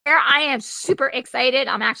I am super excited.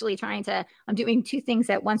 I'm doing two things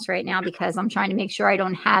at once right now because I'm trying to make sure I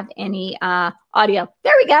don't have any audio.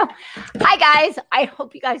 There we go. Hi, guys. I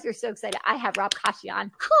hope you guys are so excited. I have Rob Coscia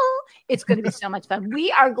on. It's going to be so much fun.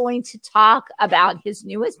 We are going to talk about his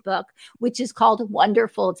newest book, which is called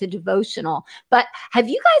Wonderful to Devotional. But have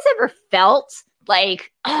you guys ever felt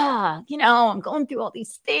like, I'm going through all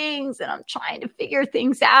these things and I'm trying to figure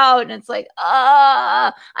things out. And it's like,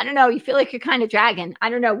 I don't know. You feel like you're kind of dragging.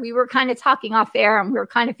 I don't know. We were kind of talking off air and we were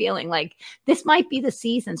kind of feeling like this might be the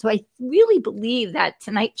season. So I really believe that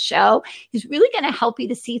tonight's show is really going to help you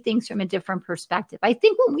to see things from a different perspective. I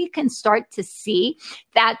think when we can start to see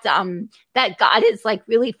that, that God is like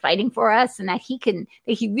really fighting for us and that he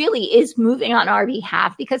really is moving on our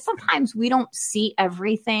behalf, because sometimes we don't see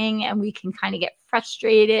everything and we can kind of get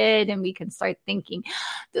frustrated and we can start thinking,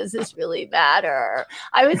 does this really matter?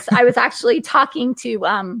 I was actually talking to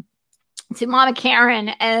Mama Karen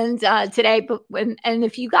and today, and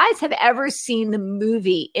if you guys have ever seen the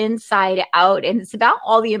movie Inside Out, and it's about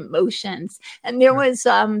all the emotions, and there was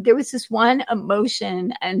this one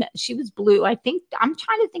emotion, and she was blue. I'm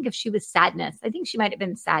trying to think if she was sadness. I think she might have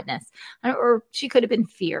been sadness, or she could have been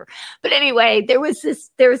fear. But anyway, there's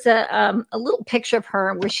a little picture of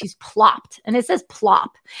her where she's plopped, and it says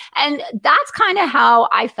plop, and that's kind of how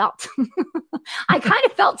I felt. I kind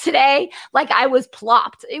of felt today like I was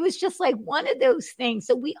plopped. It was just like one of those things.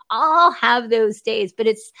 So we all have those days, but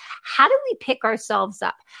it's how do we pick ourselves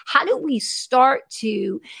up? How do we start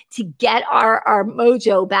to get our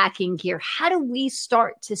mojo back in gear? How do we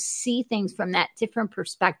start to see things from that different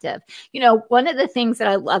perspective? One of the things that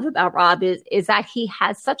I love about Rob is that he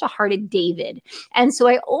has such a heart of David. And so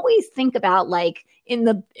I always think about like in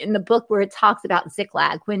the book where it talks about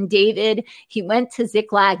Ziklag, when David, he went to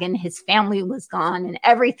Ziklag and his family was gone and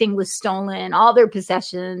everything was stolen, all their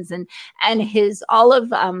possessions, and all of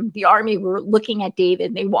the army were looking at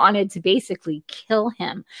David. They wanted to basically kill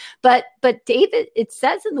him. But David, it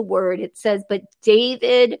says in the word, but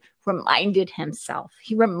David reminded himself.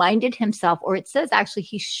 He reminded himself, or it says actually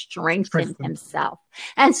he strengthened himself.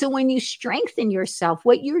 And so when you strengthen yourself,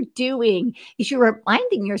 what you're doing is you're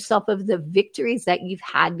reminding yourself of the victories that you've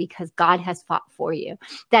had because God has fought for you,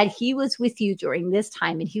 that he was with you during this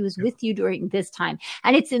time and he was with you during this time.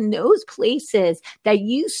 And it's in those places that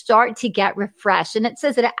you start to get refreshed. And it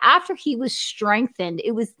says that after he was strengthened,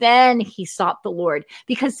 it was then he sought the Lord,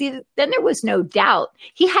 because then there was no doubt.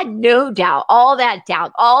 He had no doubt, all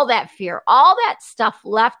that fear, all that stuff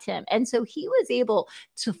left him. And so he was able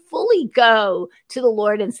to fully go to the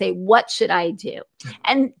Lord and say, what should I do?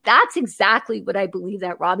 And that's exactly what I believe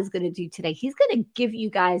that Rob is going to do today. He's going to give you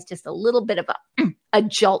guys just a little bit of a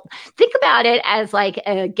jolt. Think about it as like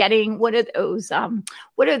getting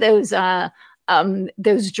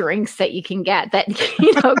those drinks that you can get that,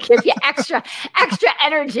 give you extra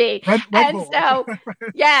energy. Red Bull. So,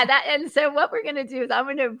 so what we're going to do is I'm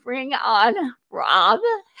going to bring on Rob.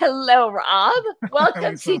 Hello, Rob.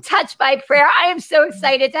 Welcome to Touch by Prayer. I am so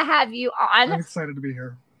excited to have you on. I'm excited to be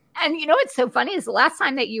here. And what's so funny is the last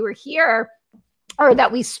time that you were here or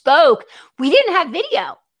that we spoke, we didn't have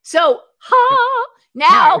video. So,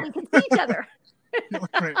 now we can see each other.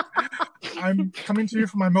 Great. I'm coming to you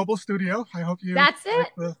from my mobile studio. I hope you. That's it.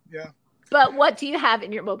 Yeah. But what do you have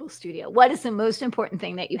in your mobile studio? What is the most important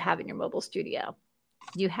thing that you have in your mobile studio?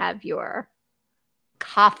 You have your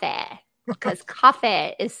coffee, because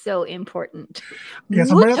coffee is so important.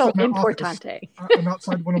 Yes, Mucho importante. I'm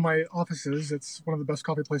outside one of my offices. It's one of the best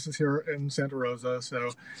coffee places here in Santa Rosa.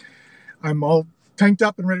 So I'm all tanked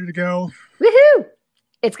up and ready to go. Woohoo!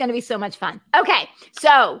 It's going to be so much fun. Okay,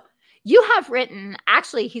 so you have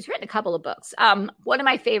he's written a couple of books. One of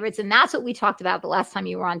my favorites, and that's what we talked about the last time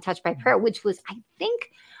you were on Touch by Prayer, which was, I think,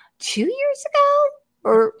 2 years ago,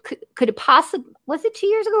 or could it possibly, was it 2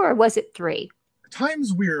 years ago or was it 3?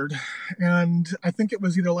 Time's weird, and I think it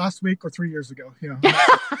was either last week or 3 years ago.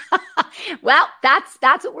 Well, that's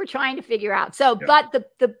what we're trying to figure out. So, But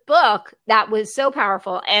the book that was so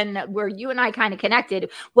powerful and where you and I kind of connected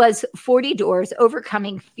was 40 Doors,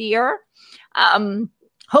 Overcoming Fear,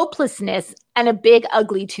 Hopelessness, and a Big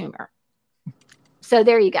Ugly Tumor. So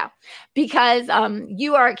there you go. Because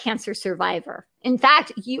you are a cancer survivor. In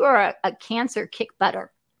fact, you are a cancer kick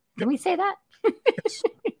butter. Can we say that? Yes.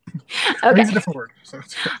 Okay. It's a different word. So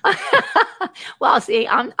well, see,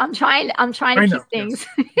 I'm trying to keep things.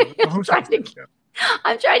 Yes.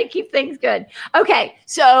 I'm trying to keep things good. Okay,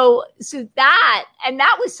 so that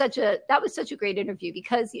was such a great interview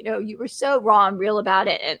because you were so raw and real about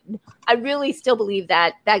it, and I really still believe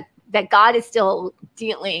that God is still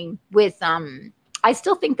dealing with. I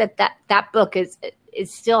still think that book is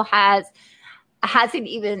still has hasn't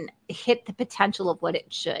even hit the potential of what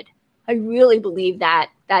it should. I really believe that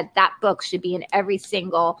book should be in every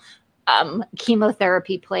single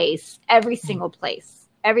chemotherapy place, every single place,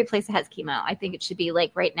 every place that has chemo. I think it should be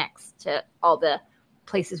like right next to all the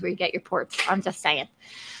places where you get your ports. I'm just saying.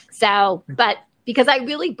 So, but because I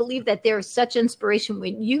really believe that there's such inspiration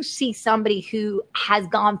when you see somebody who has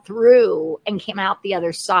gone through and came out the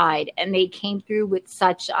other side, and they came through with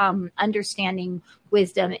such understanding,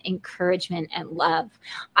 wisdom, encouragement, and love.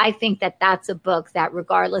 I think that that's a book that,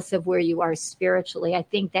 regardless of where you are spiritually, I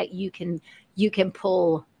think that you can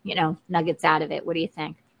pull, nuggets out of it. What do you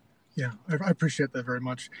think? Yeah, I appreciate that very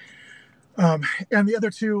much. And the other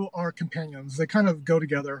two are companions. They kind of go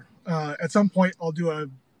together. At some point, I'll do a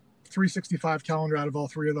 365 calendar out of all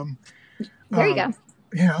three of them. There you go.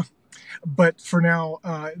 Yeah. But for now,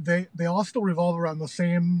 they all still revolve around the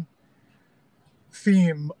same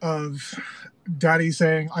theme of Daddy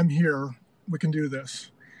saying, "I'm here. We can do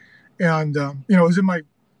this." And, it was in my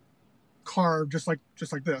car, just like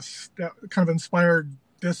this, that kind of inspired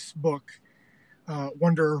this book,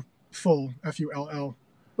 Wonderful, Full.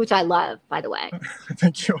 Which I love, by the way.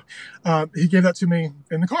 Thank you. He gave that to me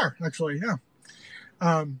in the car, actually. Yeah.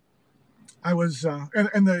 I was,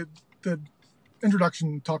 and the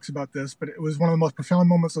introduction talks about this, but it was one of the most profound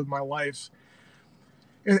moments of my life.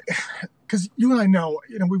 Because you and I know,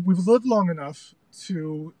 we've lived long enough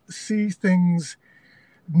to see things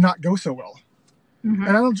not go so well. Mm-hmm.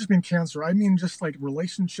 And I don't just mean cancer. I mean just like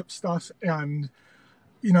relationship stuff, and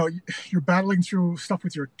you're battling through stuff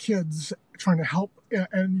with your kids, trying to help,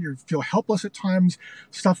 and you feel helpless at times.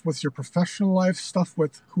 Stuff with your professional life, stuff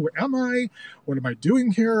with who am I? What am I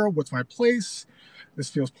doing here? What's my place?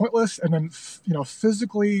 This feels pointless. And then,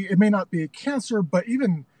 physically, it may not be cancer, but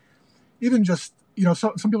even just,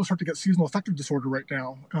 some people start to get seasonal affective disorder right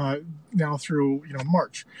now through,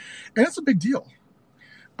 March. And it's a big deal.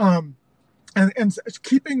 And it's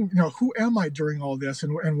keeping, who am I during all this,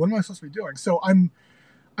 and what am I supposed to be doing? So I'm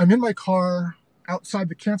in my car outside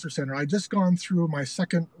the cancer center. I just gone through my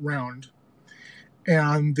second round,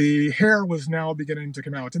 and the hair was now beginning to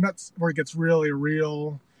come out, and that's where it gets really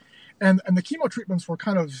real. And the chemo treatments were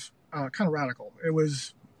kind of radical. It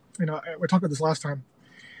was, we talked about this last time,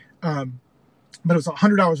 but it was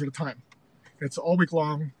 100 hours at a time. It's all week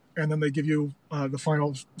long, and then they give you the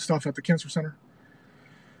final stuff at the cancer center.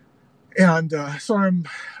 And so I'm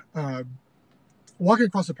walking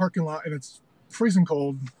across the parking lot, and it's freezing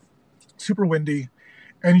cold, super windy,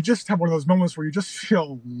 and you just have one of those moments where you just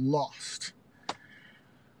feel lost.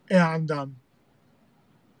 And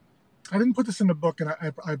I didn't put this in the book, and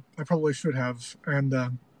I probably should have. And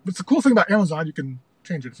it's the cool thing about Amazon, you can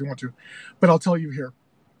change it if you want to, but I'll tell you here.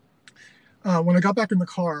 When I got back in the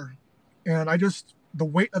car, and the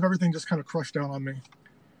weight of everything just kind of crushed down on me.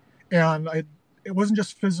 And it wasn't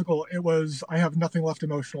just physical, it was, I have nothing left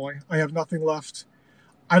emotionally. I have nothing left.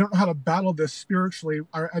 I don't know how to battle this spiritually.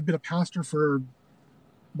 I've been a pastor for,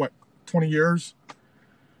 20 years?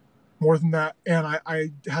 More than that. And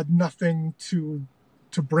I had nothing to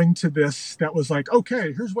bring to this that was like,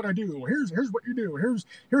 okay, here's what I do. Here's what you do.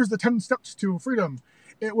 Here's the 10 steps to freedom.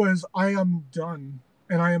 It was, I am done,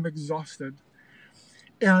 and I am exhausted.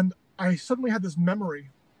 And I suddenly had this memory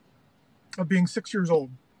of being 6 years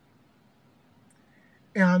old.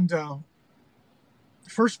 And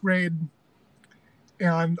first grade,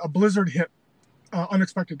 and a blizzard hit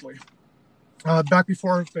unexpectedly. Back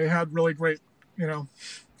before they had really great,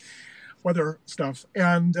 weather stuff.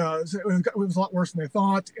 And so it was a lot worse than they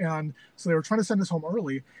thought. And so they were trying to send us home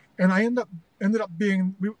early. And I ended up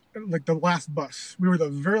being like the last bus. We were the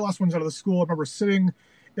very last ones out of the school. I remember sitting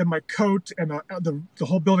in my coat, and the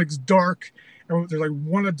whole building's dark. And there's like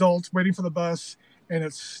one adult waiting for the bus, and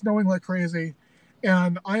it's snowing like crazy.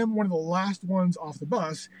 And I am one of the last ones off the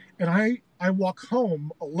bus. And I walk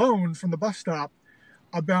home alone from the bus stop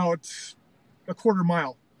about a quarter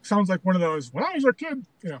mile. Sounds like one of those, when I was a kid,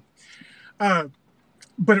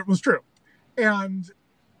 but it was true. And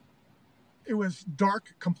it was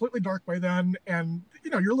dark, completely dark by then. And,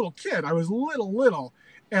 you're a little kid. I was little.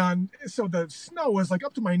 And so the snow was like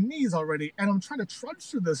up to my knees already. And I'm trying to trudge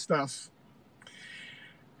through this stuff.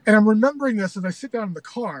 And I'm remembering this as I sit down in the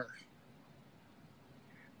car.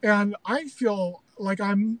 And I feel like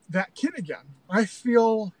I'm that kid again. I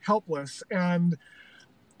feel helpless and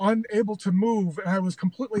unable to move. And I was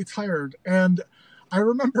completely tired. And I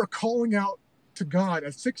remember calling out to God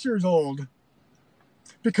at 6 years old,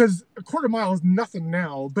 because a quarter mile is nothing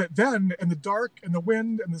now. But then in the dark and the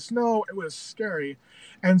wind and the snow, it was scary.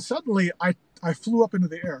 And suddenly I flew up into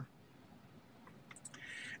the air.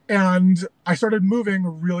 And I started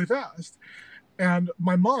moving really fast. And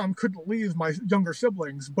my mom couldn't leave my younger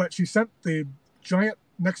siblings, but she sent the giant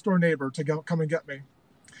next door neighbor to come and get me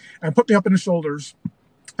and put me up in his shoulders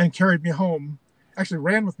and carried me home, actually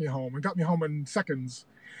ran with me home and got me home in seconds.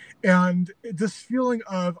 And this feeling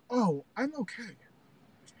of, oh, I'm okay.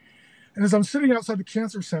 And as I'm sitting outside the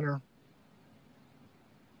cancer center,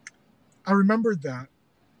 I remembered that.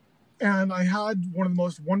 And I had one of the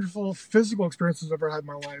most wonderful physical experiences I've ever had in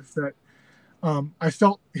my life, that I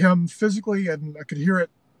felt him physically, and I could hear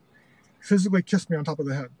it physically kiss me on top of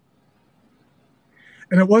the head.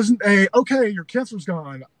 And it wasn't okay, your cancer's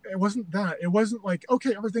gone. It wasn't that. It wasn't like,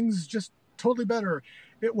 okay, everything's just totally better.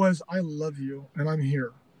 It was, I love you and I'm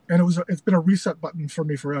here. And it's been a reset button for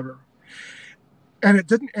me forever. And it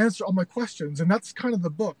didn't answer all my questions. And that's kind of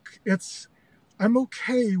the book. I'm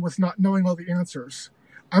okay with not knowing all the answers.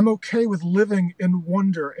 I'm okay with living in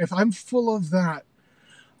wonder. If I'm full of that,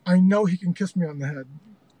 I know he can kiss me on the head.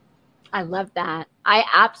 I love that. I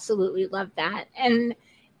absolutely love that. And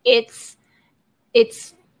it's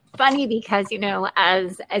funny because,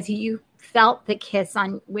 as you felt the kiss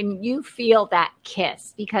when you feel that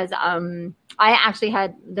kiss, because I actually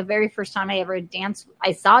had the very first time I ever danced,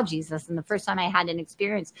 I saw Jesus. And the first time I had an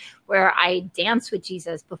experience where I danced with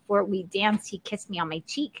Jesus, before we danced, he kissed me on my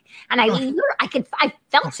cheek. And I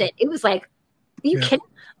felt it. It was like, you can,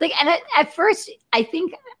 like, and at first, I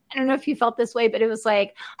don't know if you felt this way, but it was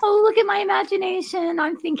like, oh, look at my imagination.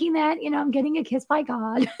 I'm thinking that, I'm getting a kiss by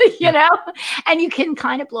God, and you can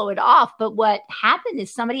kind of blow it off. But what happened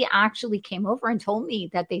is somebody actually came over and told me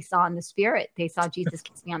that they saw in the spirit, they saw Jesus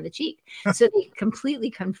kiss me on the cheek. So they completely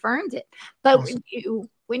confirmed it. But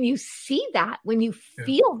when you see that, when you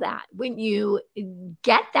feel that, when you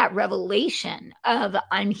get that revelation of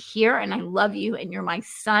I'm here and I love you and you're my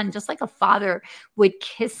son, just like a father would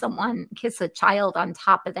kiss a child on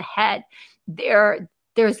top of the head,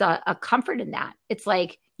 there's a comfort in that. It's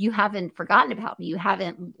like, you haven't forgotten about me. You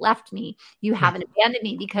haven't left me. You haven't abandoned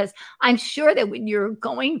me. Because I'm sure that when you're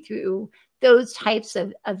going through those types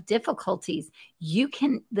of difficulties, you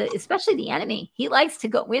can, especially the enemy, he likes to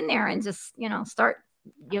go in there and just, start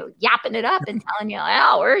yapping it up and telling you,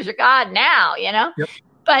 oh, where's your God now? Yep.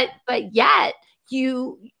 But yet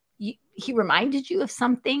he reminded you of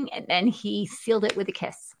something, and then he sealed it with a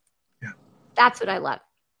kiss. Yeah. That's what I love.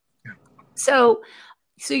 Yeah. So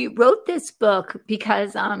you wrote this book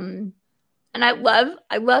because, and I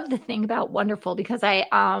love the thing about wonderful, because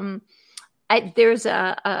there's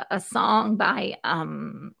a song by,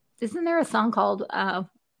 isn't there a song called,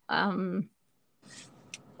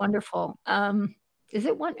 Wonderful? Is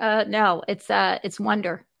it one? No, it's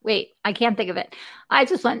Wonder. Wait, I can't think of it. I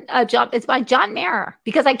just went, it's by John Mayer,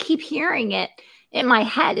 because I keep hearing it in my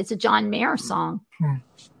head. It's a John Mayer song.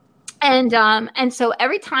 And so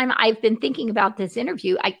every time I've been thinking about this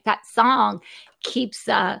interview, that song keeps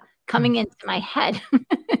coming into my head. And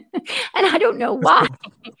I don't know why,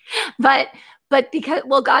 but because,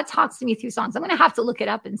 God talks to me through songs. I'm going to have to look it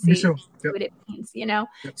up and see what it means, Yep.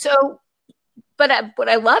 So, but what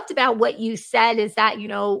I loved about what you said is that,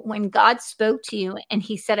 when God spoke to you and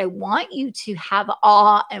he said, I want you to have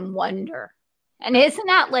awe and wonder. And isn't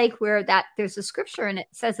that like where there's a scripture and it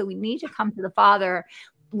says that we need to come to the Father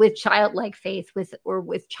with childlike faith,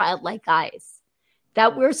 with childlike eyes,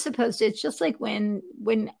 that we're supposed to, it's just like when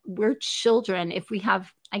we're children, if we have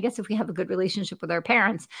a good relationship with our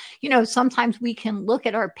parents, sometimes we can look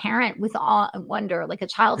at our parent with awe and wonder. Like a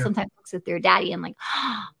child sometimes looks at their daddy and like,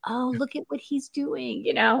 oh, look at what he's doing,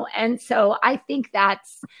 And so I think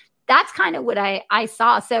that's kind of what I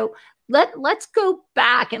saw. So let's go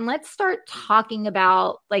back and let's start talking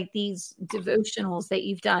about like these devotionals that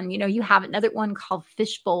you've done. You have another one called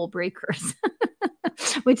Fishbowl Breakers,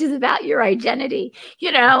 which is about your identity,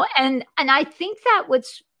 and I think that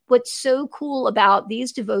what's so cool about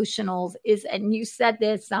these devotionals is, and you said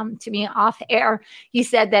this to me off air, you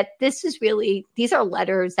said that these are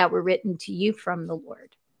letters that were written to you from the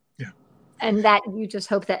Lord. Yeah. And that you just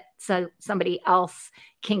hope that somebody else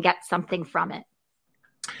can get something from it.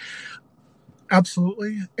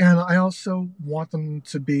 Absolutely. And I also want them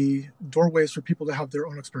to be doorways for people to have their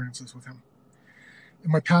own experiences with him.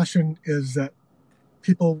 And my passion is that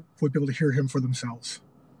people would be able to hear him for themselves,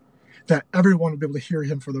 that everyone would be able to hear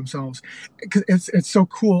him for themselves. It's so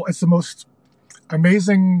cool. It's the most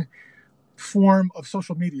amazing form of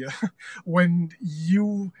social media when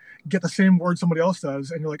you get the same word somebody else does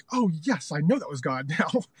and you're like, oh yes, I know that was God now.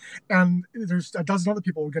 And there's a dozen other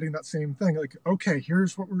people getting that same thing. Like, okay,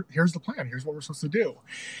 here's the plan. Here's what we're supposed to do.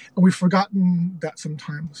 And we've forgotten that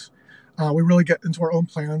sometimes. We really get into our own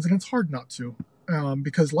plans, and it's hard not to,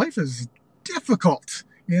 because life is difficult.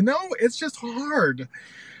 It's just hard.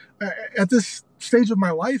 At this stage of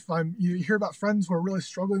my life, you hear about friends who are really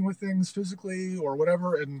struggling with things physically or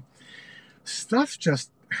whatever, and stuff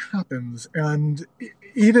just happens. And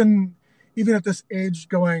even at this age,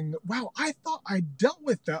 going, wow, I thought I dealt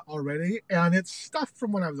with that already, and it's stuff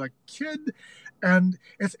from when I was a kid. And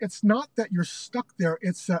it's not that you're stuck there.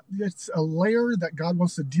 It's a layer that God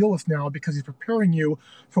wants to deal with now because He's preparing you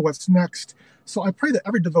for what's next. So I pray that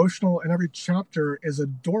every devotional and every chapter is a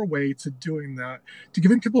doorway to doing that, to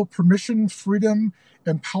giving people permission, freedom,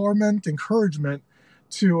 empowerment, encouragement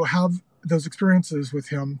to have those experiences with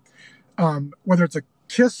Him, whether it's a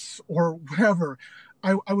kiss or whatever.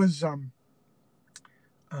 I was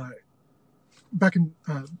back in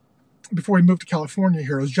before we moved to California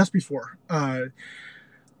here. It was just before a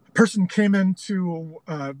person came into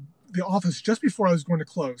the office just before I was going to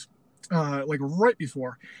close. Like right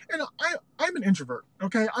before, and I'm an introvert.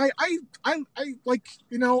 Okay, I like,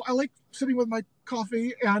 I like sitting with my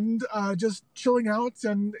coffee and just chilling out,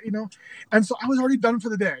 and and so I was already done for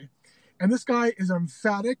the day, and this guy is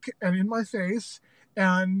emphatic and in my face,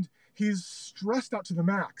 and he's stressed out to the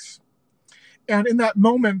max, and in that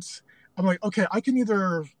moment, I'm like, okay, I can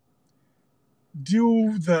either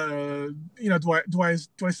do the, do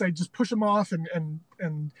I say just push him off and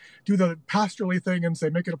do the pastorally thing and say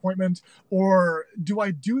make an appointment, or do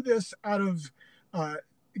I do this out of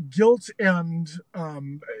guilt and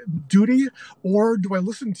duty, or do I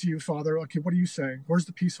listen to you, Father? Okay, what are you saying? Where's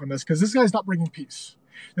the peace on this? Because this guy's not bringing peace.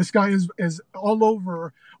 This guy is all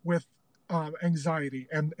over with anxiety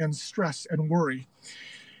and stress and worry.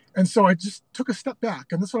 And so I just took a step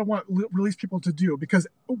back, and that's what I want to release people to do, because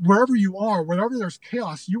wherever you are, wherever there's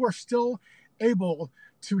chaos, you are still able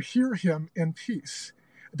to hear Him in peace.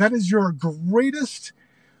 That is your greatest,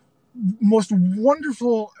 most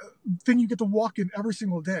wonderful thing you get to walk in every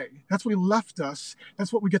single day. That's what He left us.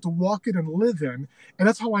 That's what we get to walk in and live in. And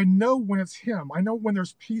that's how I know when it's Him. I know when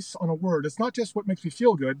there's peace on a word. It's not just what makes me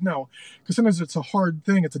feel good. No, because sometimes it's a hard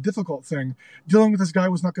thing. It's a difficult thing. Dealing with this guy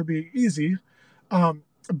was not going to be easy.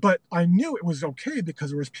 But I knew it was okay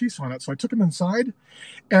because there was peace on it. So I took him inside,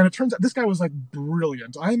 and it turns out this guy was like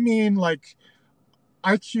brilliant. I mean, like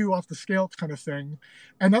IQ off the scale kind of thing.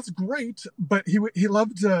 And that's great, but he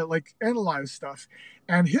loved to like analyze stuff.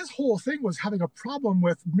 And his whole thing was having a problem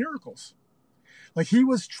with miracles. Like he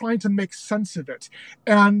was trying to make sense of it.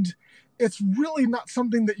 And it's really not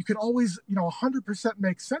something that you can always, 100%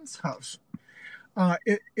 make sense of.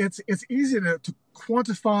 It's easy to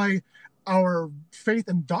quantify our faith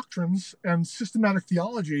and doctrines and systematic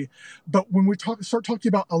theology, but when we start talking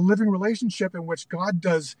about a living relationship in which God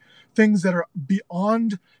does things that are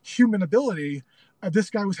beyond human ability,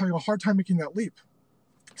 this guy was having a hard time making that leap.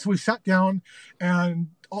 So we sat down, and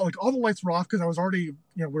all the lights were off because I was already,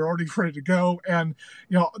 we were already ready to go, and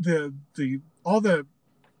all the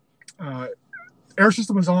air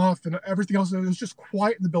system was off and everything else. It was just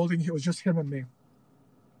quiet in the building. It was just him and me.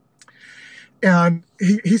 And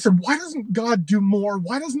he said, why doesn't God do more?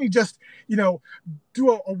 Why doesn't He just,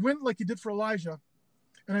 do a wind like He did for Elijah?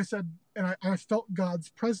 And I said, and I felt God's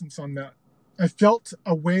presence on that. I felt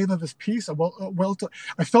a wave of His peace.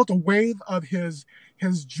 I felt a wave of His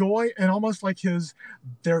joy, and almost like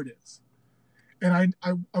there it is. And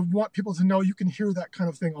I want people to know you can hear that kind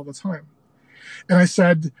of thing all the time. And I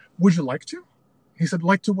said, would you like to? He said,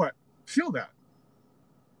 like to what? Feel that.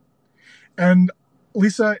 And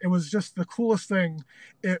Lisa, it was just the coolest thing.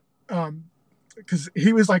 Because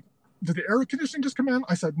he was like, did the air conditioning just come on?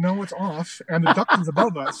 I said, no, it's off, and the duct is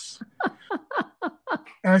above us.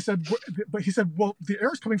 And I said, but he said, well, the air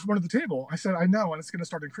is coming from under the table. I said, I know, and it's going to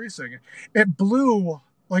start increasing. It blew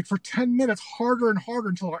like for 10 minutes harder and harder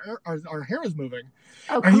until our hair is moving.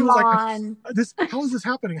 Oh, and he was on. like, how is this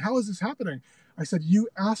happening? How is this happening? I said, you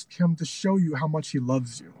asked Him to show you how much He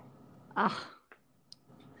loves you.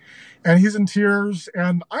 And he's in tears,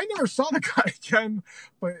 and I never saw the guy again,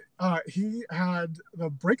 but he had the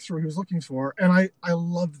breakthrough he was looking for, and I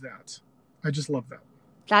love that. I just love that.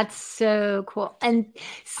 That's so cool. And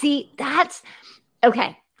see, that's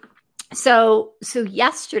okay. So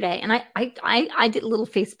yesterday, and I did a little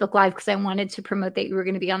Facebook Live because I wanted to promote that you were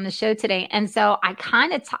going to be on the show today, and so I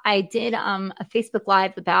did a Facebook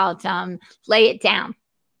Live about lay it down.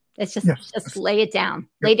 It's just lay it down.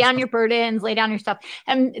 Lay down your burdens, lay down your stuff.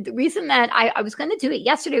 And the reason that I was going to do it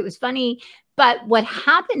yesterday, it was funny, but what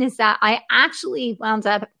happened is that I actually wound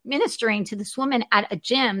up ministering to this woman at a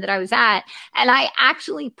gym that I was at, and I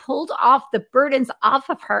actually pulled off the burdens off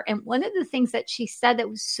of her. And one of the things that she said that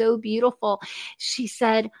was so beautiful, she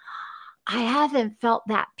said, I haven't felt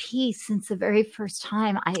that peace since the very first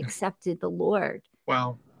time I accepted the Lord.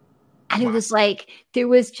 Wow. And it was like, there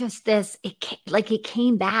was just this, it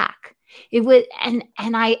came back. It was, and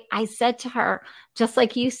I said to her, just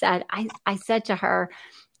like you said, I said to her,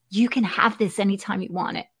 you can have this anytime you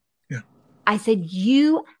want it. Yeah. I said,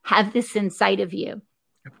 you have this inside of you.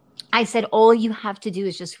 Yep. I said, all you have to do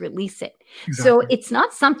is just release it. Exactly. So it's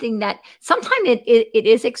not something that sometimes it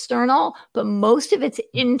is external, but most of it's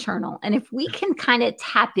internal. And if we can kind of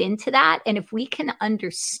tap into that, and if we can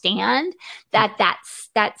understand that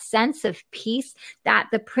that sense of peace, that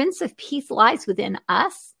the Prince of Peace lies within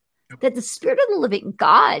us, that the Spirit of the living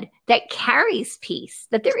God that carries peace,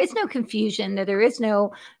 that there is no confusion, that there is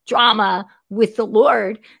no drama with the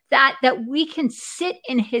Lord, that we can sit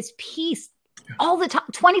in his peace all the time,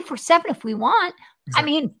 24/7 if we want. Exactly. I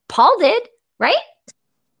mean, Paul did, right?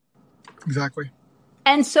 Exactly.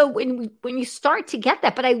 And so when you start to get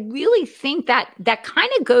that, but I really think that kind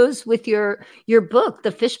of goes with your book,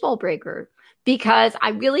 The Fishbowl Breaker, because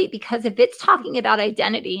if it's talking about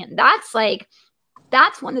identity, and that's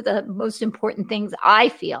one of the most important things I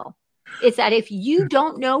feel, is that if you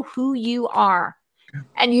don't know who you are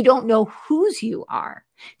and you don't know whose you are,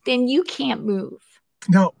 then you can't move.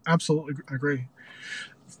 No, absolutely agree.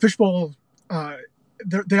 Fishbowl,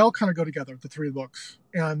 they all kind of go together, the three books.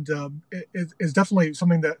 And it is definitely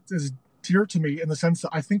something that is dear to me in the sense that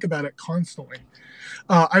I think about it constantly.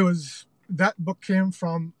 That book came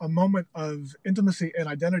from a moment of intimacy and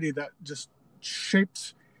identity that just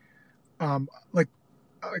shaped like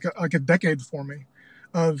a decade for me.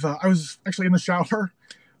 I was actually in the shower,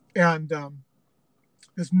 and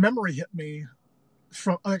this memory hit me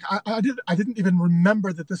from I didn't even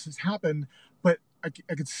remember that this has happened, but I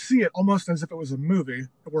could see it almost as if it was a movie,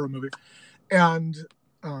 and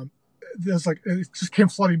there's it just came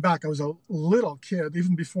flooding back. I was a little kid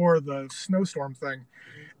even before the snowstorm thing,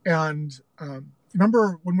 and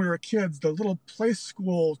remember when we were kids, the little play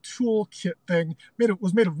school tool kit thing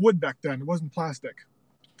was made of wood back then. It wasn't plastic.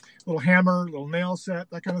 Little hammer, little nail set,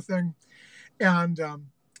 that kind of thing, and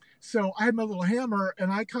so I had my little hammer,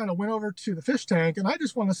 and I kind of went over to the fish tank, and I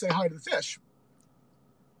just want to say hi to the fish.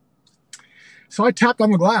 So I tapped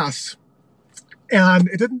on the glass, and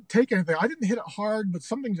it didn't take anything. I didn't hit it hard, but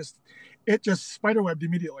something just spiderwebbed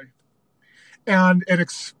immediately, and it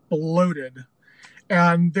exploded.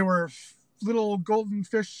 And there were little golden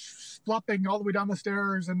fish flopping all the way down the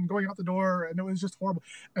stairs and going out the door, and it was just horrible.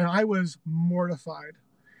 And I was mortified.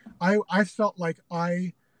 I felt like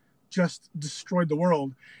I just destroyed the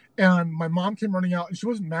world. And my mom came running out, and she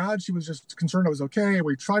wasn't mad. She was just concerned I was okay.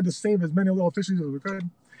 We tried to save as many little fishes as we could.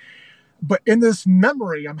 But in this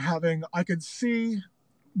memory I'm having, I could see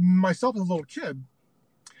myself as a little kid.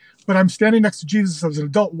 But I'm standing next to Jesus as an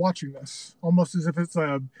adult watching this, almost as if it's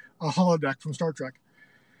a holodeck from Star Trek.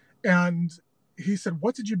 And he said,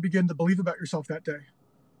 "What did you begin to believe about yourself that day?"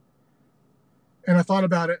 And I thought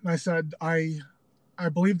about it, and I said, I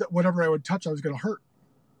believed that whatever I would touch, I was going to hurt.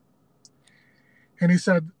 And he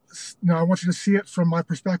said, "No, I want you to see it from my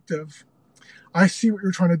perspective. I see what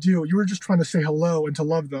you're trying to do. You were just trying to say hello and to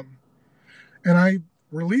love them. And I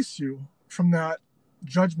release you from that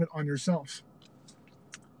judgment on yourself,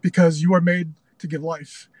 because you are made to give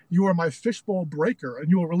life. You are my fishbowl breaker, and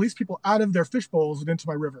you will release people out of their fishbowls and into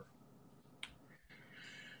my river."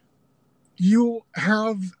 You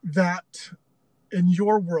have that in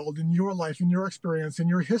your world, in your life, in your experience, in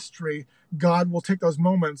your history. God will take those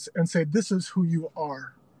moments and say, "This is who you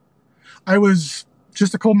are." I was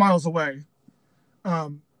just a couple miles away.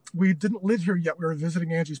 We didn't live here yet. We were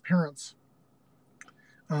visiting Angie's parents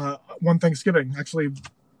one Thanksgiving, actually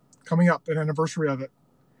coming up, an anniversary of it.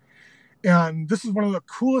 And this is one of the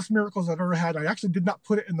coolest miracles I've ever had. I actually did not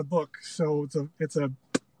put it in the book, so it's a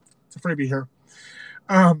freebie here.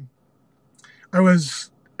 I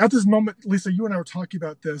was at this moment, Lisa, you and I were talking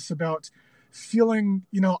about this, about feeling,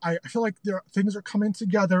 I feel like things are coming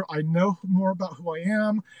together. I know more about who I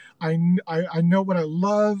am. I know what I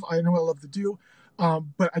love. I know what I love to do.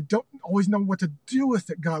 But I don't always know what to do with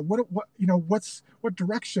it, God. What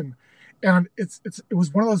direction? And it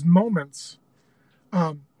was one of those moments.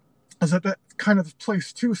 I was at that kind of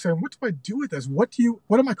place too, saying, "What do I do with this? What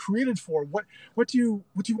am I created for? What do you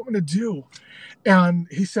want me to do?" And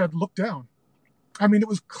he said, "Look down." I mean, it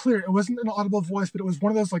was clear. It wasn't an audible voice, but it was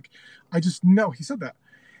one of those, I just know he said that.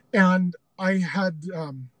 And I had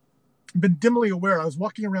been dimly aware. I was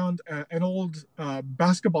walking around an old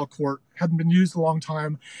basketball court, hadn't been used a long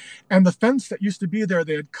time. And the fence that used to be there,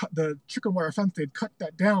 they had cut the chicken wire fence, they'd cut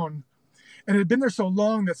that down. And it had been there so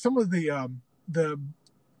long that some of the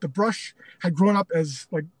brush had grown up as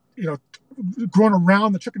grown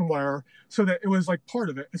around the chicken wire, so that it was like part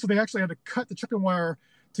of it. And so they actually had to cut the chicken wire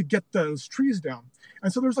to get those trees down.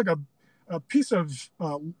 And so there's a piece of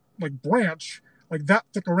branch like that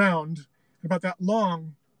thick around, about that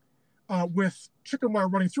long, with chicken wire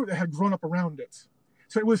running through it that had grown up around it.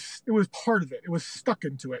 So it was part of it. It was stuck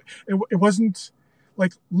into it. It wasn't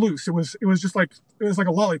like loose. It was just like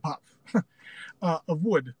a lollipop of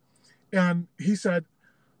wood. And he said,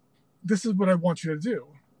 "This is what I want you to do.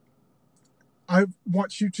 I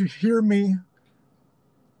want you to hear me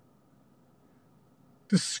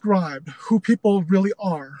describe who people really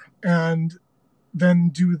are, and then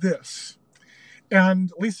do this."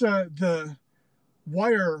 And Lisa, the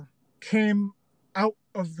wire came out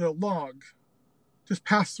of the log, just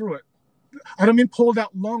passed through it. I don't mean pulled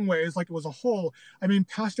out long ways like it was a hole. I mean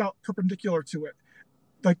passed out perpendicular to it,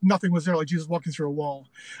 like nothing was there, like Jesus walking through a wall.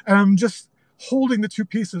 And I'm just holding the two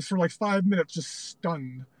pieces for like 5 minutes, just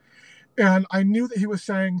stunned. And I knew that he was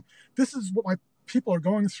saying, this is what my people are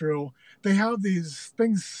going through. They have these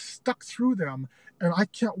things stuck through them, and I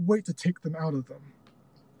can't wait to take them out of them.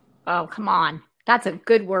 Oh, come on. That's a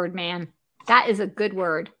good word, man. That is a good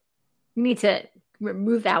word. You need to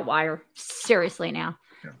remove that wire. Seriously now.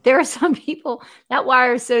 Yeah. There are some people, that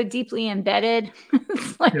wire is so deeply embedded.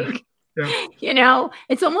 It's like, you know,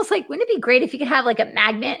 it's almost like, wouldn't it be great if you could have like a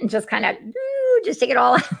magnet and just kind of, just take it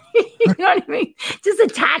all out? You know what I mean? Just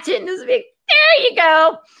attach it and just be, there you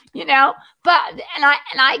go, you know? But, and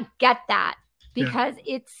I get that, because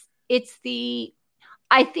it's the,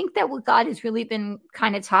 I think that what God has really been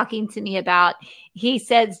kind of talking to me about, he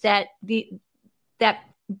says that we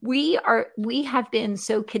have been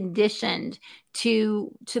so conditioned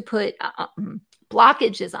to put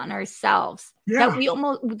blockages on ourselves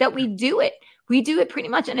that we do it. We do it pretty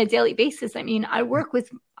much on a daily basis. I mean, I work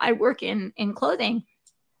in clothing,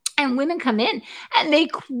 and women come in and they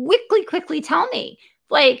quickly tell me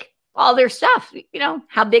like all their stuff, you know,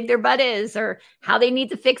 how big their butt is or how they need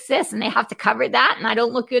to fix this, and they have to cover that. And I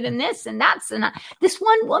don't look good in this and that's, and this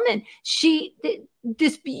one woman,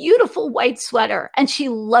 this beautiful white sweater, and she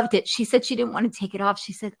loved it. She said she didn't want to take it off.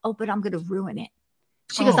 She said, "Oh, but I'm going to ruin it."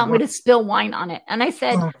 She goes, "I'm going to spill wine on it." And I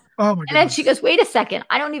said, oh my and then she goes, "Wait a second.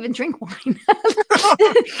 I don't even drink wine."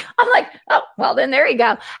 I'm like, "Oh, well, then there you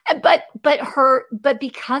go." But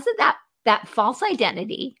because of that false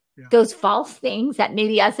identity, those false things that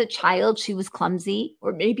maybe as a child she was clumsy,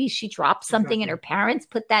 or maybe she dropped something and her parents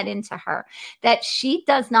put that into her, that she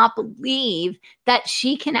does not believe that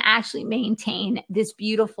she can actually maintain this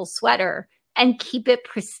beautiful sweater and keep it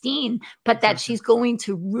pristine, but that she's going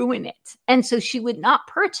to ruin it. And so she would not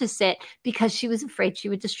purchase it because she was afraid she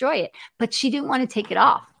would destroy it, but she didn't want to take it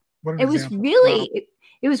off. It was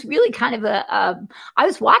really kind of I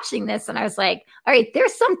was watching this and I was like, all right,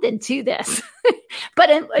 there's something to this. But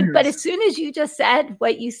as soon as you just said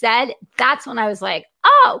what you said, that's when I was like,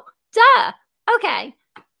 oh, duh. Okay.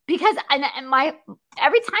 Because and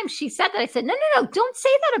every time she said that, I said, no, don't say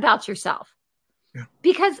that about yourself. Yeah.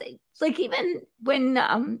 Because like, even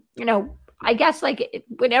when, you know, I guess like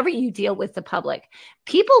whenever you deal with the public,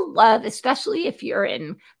 people love, especially if you're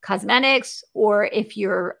in cosmetics or if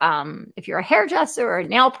you're a hairdresser or a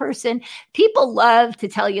nail person, people love to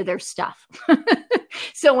tell you their stuff.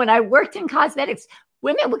 So when I worked in cosmetics,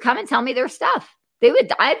 women would come and tell me their stuff.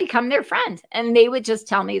 I'd become their friend and they would just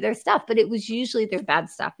tell me their stuff, but it was usually their bad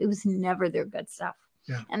stuff. It was never their good stuff.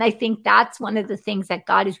 Yeah. And I think that's one of the things that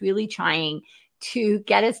God is really trying to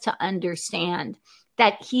get us to understand,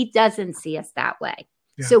 that he doesn't see us that way.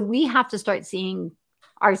 Yeah. So we have to start seeing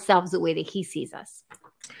ourselves the way that he sees us.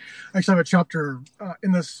 I actually have a chapter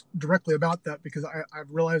in this directly about that, because I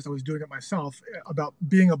realized I was doing it myself, about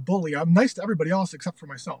being a bully. I'm nice to everybody else except for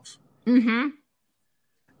myself. Mm-hmm.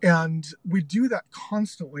 And we do that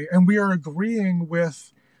constantly. And we are agreeing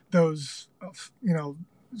with those, you know,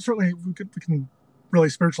 certainly we can really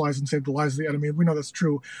spiritualize and save the lives of the enemy. We know that's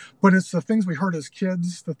true, but it's the things we heard as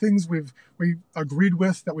kids, the things we agreed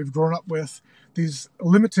with, that we've grown up with, these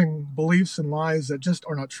limiting beliefs and lies that just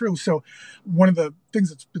are not true. So one of the things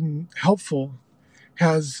that's been helpful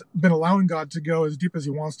has been allowing God to go as deep as he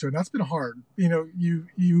wants to. And that's been hard. You know,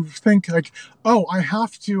 you think like, oh, I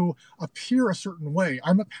have to appear a certain way.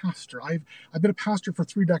 I'm a pastor. I've been a pastor for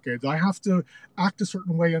 3 decades. I have to act a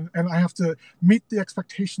certain way, and I have to meet the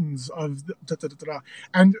expectations of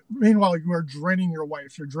And meanwhile, you are draining your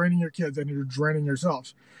wife, you're draining your kids, and you're draining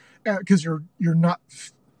yourself. Because you're not,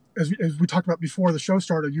 as we talked about before the show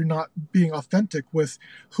started, you're not being authentic with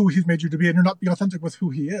who he's made you to be, and you're not being authentic with who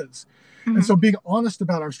he is. Mm-hmm. And so being honest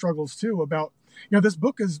about our struggles too, about, you know, this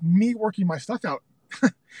book is me working my stuff out.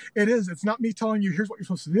 It is. It's not me telling you, here's what you're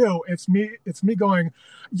supposed to do. It's me going,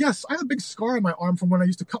 yes, I have a big scar on my arm from when I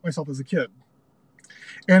used to cut myself as a kid.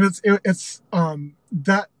 And it's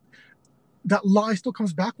that that lie still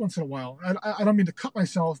comes back once in a while. I don't mean to cut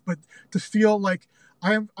myself, but to feel like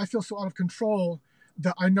I feel so out of control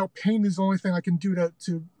that I know pain is the only thing I can do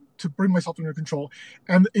to bring myself under control.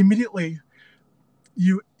 And immediately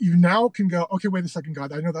you now can go, okay, wait a second,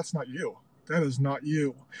 God, I know that's not you. That is not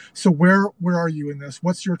you. So where are you in this?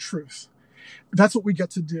 What's your truth? That's what we get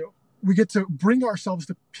to do. We get to bring ourselves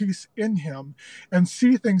to peace in him and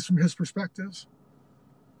see things from his perspectives.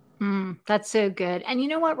 That's so good. And you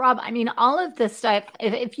know what, Rob? I mean, all of this stuff,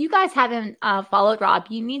 if you guys haven't followed Rob,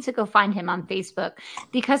 you need to go find him on Facebook,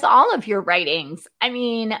 because all of your writings, I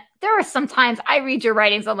mean, there are sometimes I read your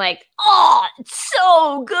writings, I'm like, oh, it's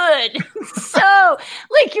so good. So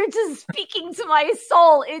like you're just speaking to my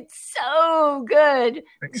soul. It's so good.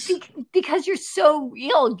 Because you're so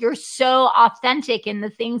real. You're so authentic in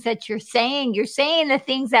the things that you're saying. You're saying the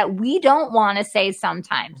things that we don't want to say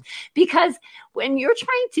sometimes, because when you're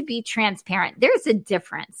trying to be transparent, there's a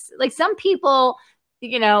difference. Like some people,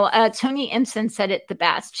 Tony Impson said it the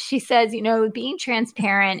best. She says, being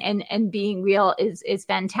transparent and being real is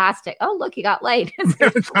fantastic. Oh, look, you got light.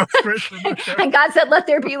 And God said, let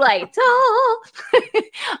there be light. Oh.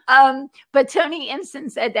 But Tony Impson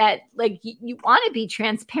said that like you want to be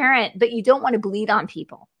transparent, but you don't want to bleed on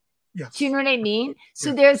people. Yes. Do you know what I mean?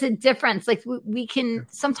 So there's a difference. Like we can,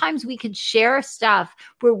 sometimes we could share stuff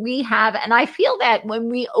where we have, and I feel that when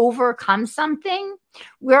we overcome something,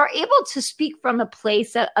 we're able to speak from a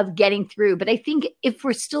place of getting through. But I think if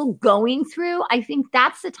we're still going through, I think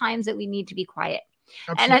that's the times that we need to be quiet.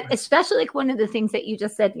 Absolutely. And especially like one of the things that you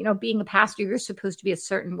just said, being a pastor, you're supposed to be a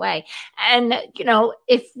certain way. And,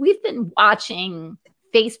 if we've been watching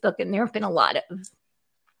Facebook, and there have been a lot of,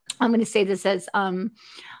 I'm going to say this as,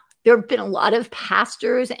 there have been a lot of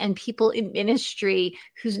pastors and people in ministry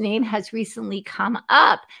whose name has recently come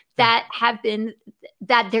up that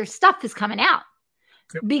their stuff is coming out.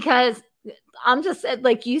 Yep. Because I'm just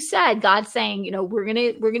like you said, God's saying, we're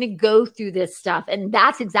gonna go through this stuff, and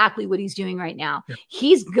that's exactly what he's doing right now. Yeah.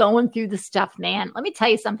 He's going through the stuff, man. Let me tell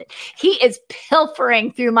you something. He is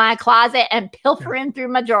pilfering through my closet and pilfering through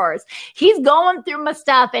my drawers. He's going through my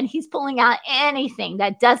stuff, and he's pulling out anything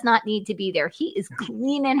that does not need to be there. He is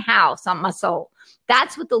cleaning house on my soul.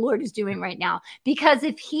 That's what the Lord is doing right now. Because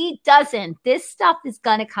if he doesn't, this stuff is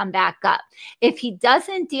going to come back up. If he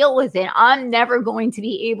doesn't deal with it, I'm never going to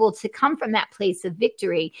be able to come from that place of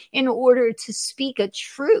victory in order to speak a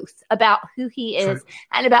truth about who he is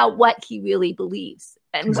and about what he really believes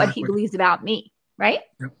and what he believes about me. Right?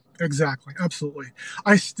 Yep. Exactly. Absolutely.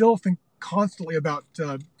 I still think constantly about,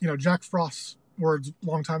 Jack Frost's words a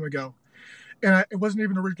long time ago. And it wasn't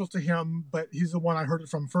even original to him, but he's the one I heard it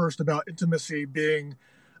from first, about intimacy being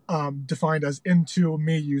defined as into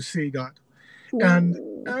me you see, God, and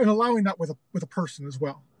allowing that with a person as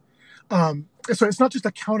well. So it's not just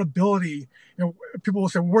accountability. People will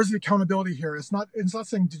say, well, "Where's the accountability here?" It's not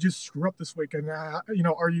saying, "Did you screw up this week?" And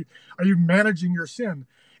are you managing your sin?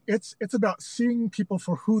 It's about seeing people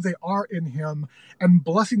for who they are in him and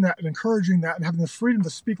blessing that and encouraging that and having the freedom to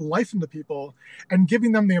speak life into people and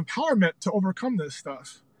giving them the empowerment to overcome this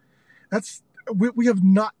stuff. We have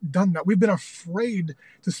not done that. We've been afraid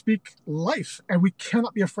to speak life, and we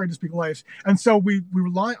cannot be afraid to speak life. And so we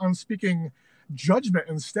rely on speaking judgment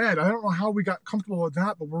instead. I don't know how we got comfortable with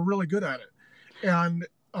that, but we're really good at it. And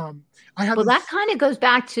that kind of goes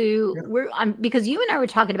back to because you and I were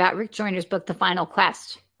talking about Rick Joyner's book, The Final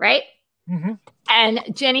Quest, right? Mm-hmm.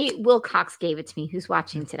 And Jenny Wilcox gave it to me, who's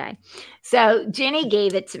watching today. So Jenny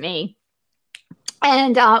gave it to me.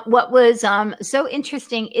 And what was so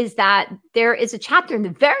interesting is that there is a chapter in the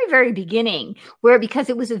very, very beginning where, because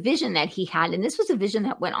it was a vision that he had, and this was a vision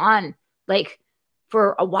that went on like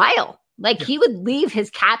for a while. Like he would leave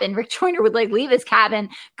his cabin. Rick Joyner would leave his cabin,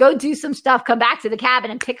 go do some stuff, come back to the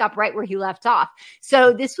cabin and pick up right where he left off.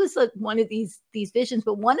 So this was like one of these visions.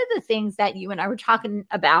 But one of the things that you and I were talking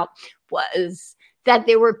about was that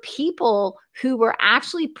there were people who were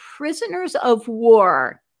actually prisoners of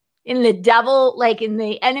war in the devil, like in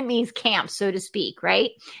the enemy's camp, so to speak.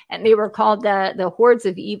 Right. And they were called the hordes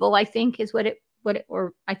of evil, I think is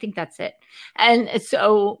or I think that's it. And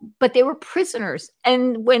so, but they were prisoners.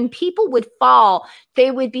 And when people would fall, they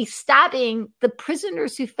would be stabbing the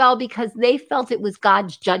prisoners who fell because they felt it was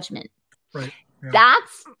God's judgment. Right. Yeah.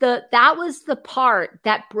 That was the part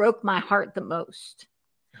that broke my heart the most,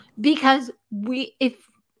 because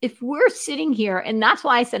if we're sitting here, and that's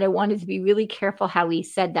why I said I wanted to be really careful how I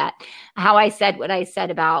said what I said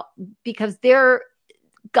about, because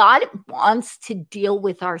God wants to deal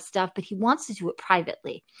with our stuff, but he wants to do it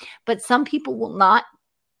privately. But some people will not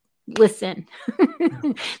listen.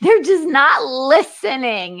 They're just not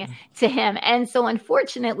listening to him. And so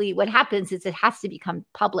unfortunately, what happens is it has to become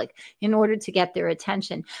public in order to get their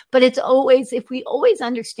attention. But it's always, if we always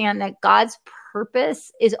understand that God's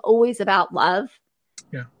purpose is always about love,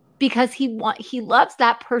 because he loves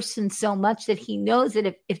that person so much that he knows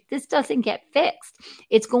that if this doesn't get fixed,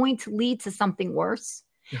 it's going to lead to something worse.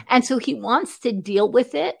 Yeah. And so he wants to deal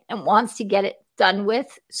with it and wants to get it done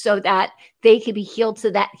with so that they can be healed,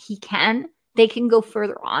 so that they can go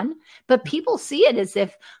further on. But people see it as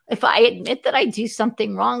if I admit that I do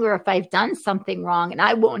something wrong, or if I've done something wrong and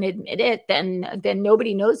I won't admit it, then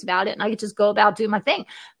nobody knows about it and I can just go about doing my thing.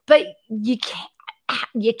 But you can't.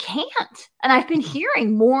 And I've been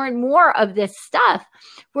hearing more and more of this stuff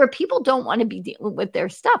where people don't want to be dealing with their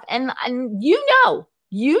stuff. And you know,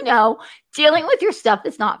 dealing with your stuff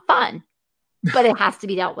is not fun, but it has to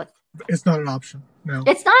be dealt with. It's not an option. No,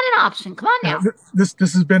 it's not an option. Come on now. This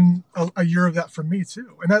has been a year of that for me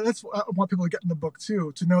too. And that's what I want people to get in the book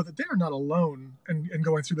too, to know that they are not alone in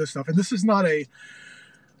going through this stuff. And this is not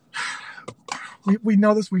we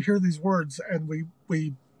know this, we hear these words and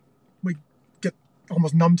we get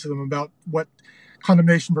almost numb to them about what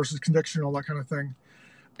condemnation versus conviction and all that kind of thing.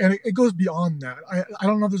 And it goes beyond that. I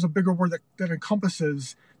don't know if there's a bigger word that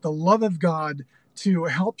encompasses the love of God to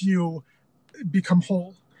help you become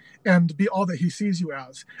whole and be all that he sees you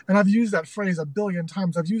as. And I've used that phrase a billion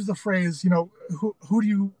times. I've used the phrase, who do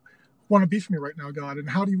you want to be for me right now, God?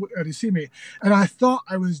 And how do you see me? And I thought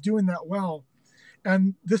I was doing that well.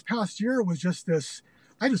 And this past year was just this,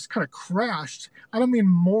 I just kind of crashed. I don't mean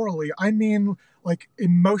morally. I mean like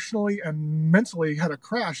emotionally and mentally had a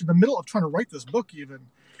crash in the middle of trying to write this book even.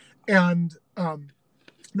 And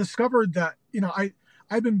discovered that,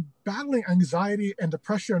 I've been battling anxiety and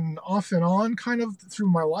depression off and on kind of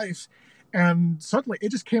through my life. And suddenly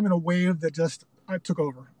it just came in a wave that I took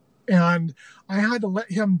over. And I had to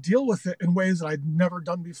let him deal with it in ways that I'd never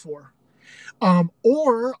done before.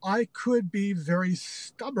 Or I could be very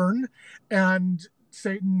stubborn and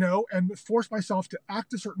say no and force myself to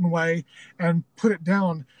act a certain way and put it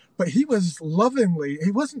down. But he was lovingly,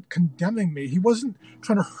 he wasn't condemning me. He wasn't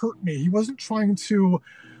trying to hurt me. He wasn't trying to,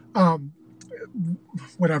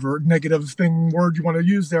 whatever negative word you want to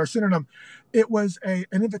use there, synonym. It was an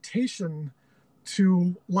invitation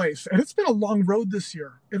to life. And it's been a long road this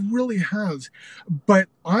year. It really has. But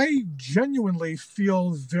I genuinely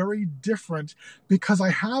feel very different because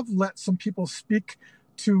I have let some people speak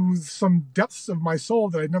to some depths of my soul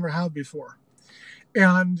that I'd never had before.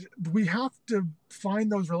 And we have to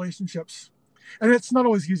find those relationships. And it's not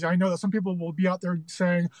always easy. I know that some people will be out there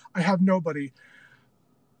saying, I have nobody.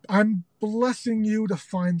 I'm blessing you to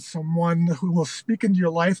find someone who will speak into your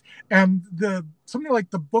life, and something like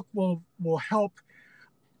the book will help,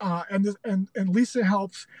 and Lisa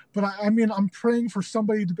helps. But I'm praying for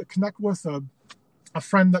somebody to connect with a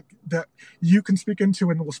friend that you can speak into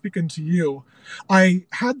and will speak into you. I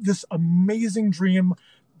had this amazing dream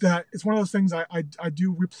that it's one of those things I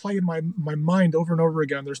do replay in my mind over and over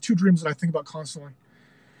again. There's two dreams that I think about constantly.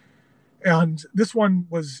 And this one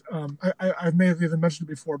was, I may have even mentioned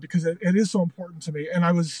it before because it is so important to me. And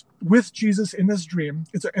I was with Jesus in this dream.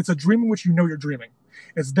 It's a dream in which you're dreaming.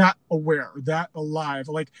 It's that aware, that alive.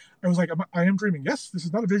 I was like, I am dreaming. Yes, this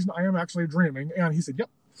is not a vision. I am actually dreaming. And he said, yep.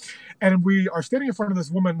 And we are standing in front of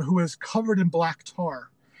this woman who is covered in black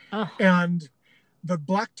tar. Oh. And the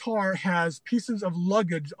black tar has pieces of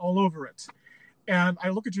luggage all over it. And I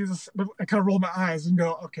look at Jesus, I kind of roll my eyes and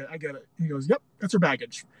go, okay, I get it. He goes, yep, that's her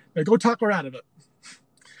baggage. Now go talk her out of it.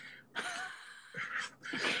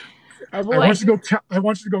 Oh boy. I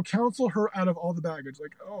want you to go counsel her out of all the baggage.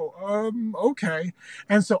 Okay.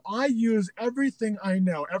 And so I use everything I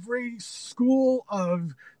know, every school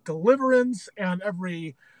of deliverance and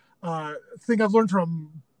every thing I've learned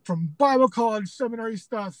from Bible college, seminary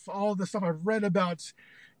stuff, all the stuff I've read about,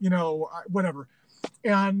 whatever.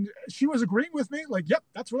 And she was agreeing with me, yep,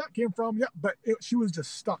 that's where that came from. Yep. But she was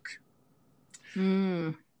just stuck.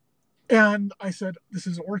 Mm. And I said, this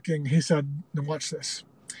isn't working. He said, now watch this.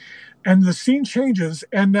 And the scene changes.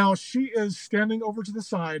 And now she is standing over to the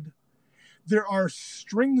side. There are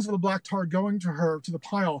strings of the black tar going to her, to the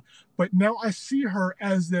pile. But now I see her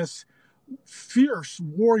as this fierce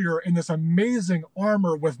warrior in this amazing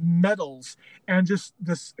armor with medals and just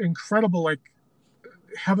this incredible,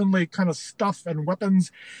 heavenly kind of stuff and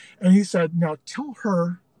weapons. And he said, now tell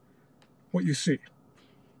her what you see.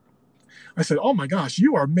 I said, oh my gosh,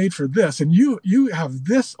 you are made for this. And you have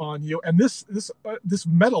this on you. And this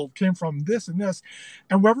metal came from this and this.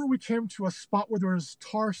 And wherever we came to a spot where there was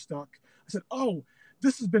tar stuck, I said, oh,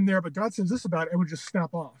 this has been there, but God says this about it. And it would just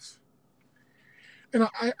snap off. and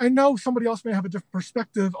I know somebody else may have a different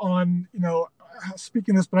perspective on,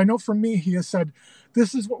 speaking this, but I know for me, he has said,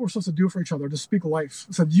 this is what we're supposed to do for each other, to speak life.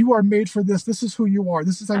 He said, you are made for this. This is who you are.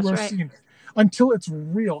 This is how you are seen until it's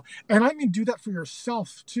real. And I mean, do that for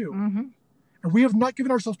yourself too. Mm-hmm. And we have not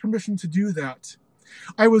given ourselves permission to do that.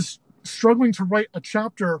 I was struggling to write a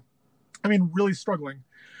chapter. I mean, really struggling.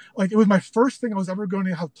 Like, it was my first thing I was ever going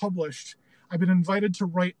to have published. I've been invited to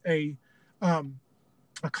write a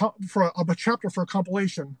chapter for a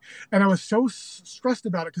compilation, and I was so stressed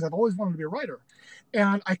about it because I've always wanted to be a writer,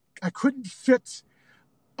 and I couldn't fit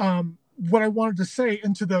what I wanted to say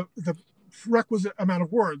into the requisite amount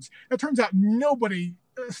of words. It turns out nobody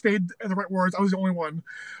stayed at the right words. I was the only one,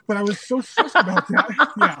 but I was so stressed about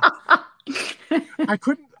that. Yeah, I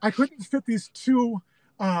couldn't fit these two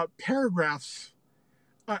paragraphs.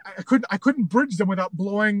 I couldn't bridge them without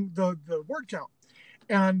blowing the word count,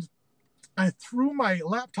 and I threw my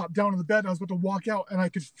laptop down on the bed and I was about to walk out, and I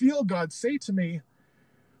could feel God say to me,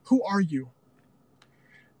 who are you?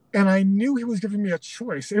 And I knew he was giving me a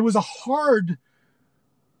choice. It was a hard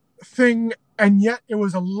thing, and yet it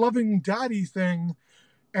was a loving daddy thing.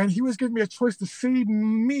 And he was giving me a choice to see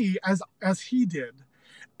me as he did.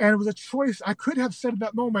 And it was a choice. I could have said at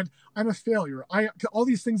that moment, I'm a failure. All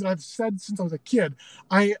these things that I've said since I was a kid,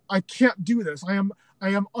 I can't do this. I am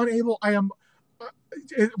unable.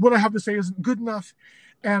 What I have to say isn't good enough.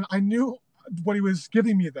 And I knew what he was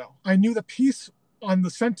giving me, though. I knew the piece on the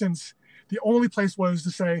sentence, the only place was to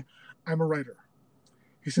say, I'm a writer.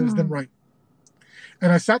 He says, then write.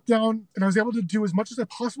 And I sat down and I was able to do as much as I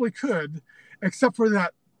possibly could, except for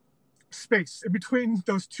that space in between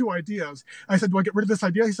those two ideas. I said, do I get rid of this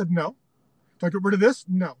idea? He said, no. Do I get rid of this?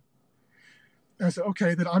 No. And I said,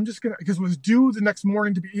 okay, then I'm just going to, because it was due the next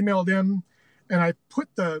morning to be emailed in. And I put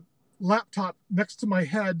the laptop next to my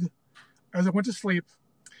head as I went to sleep.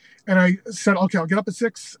 And I said, okay, I'll get up at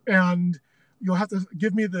 6 and you'll have to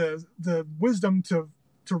give me the wisdom to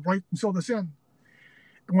write and fill this in.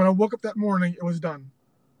 And when I woke up that morning, it was done.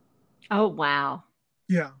 Oh, wow.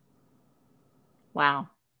 Yeah. Wow.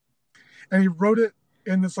 And he wrote it,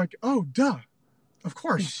 and it's like, oh, duh, of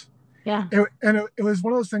course. Yeah. It was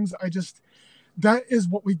one of those things that is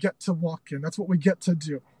what we get to walk in. That's what we get to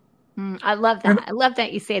do. I love that. I love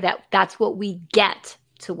that you say that. That's what we get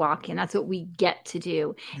to walk in. That's what we get to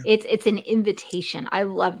do. Yeah. It's an invitation. I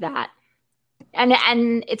love that. And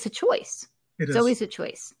it's a choice. It's always a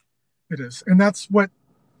choice. It is. And that's what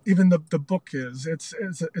even the book is. It's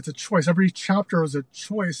a choice. Every chapter is a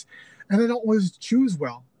choice, and I don't always choose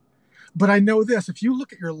well. But I know this, if you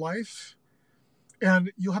look at your life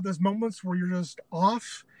and you'll have those moments where you're just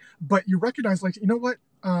off, but you recognize, like, you know what?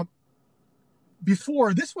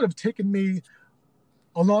 Before, this would have taken me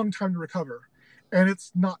a long time to recover, and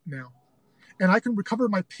it's not now. And I can recover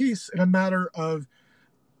my peace in a matter of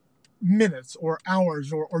minutes or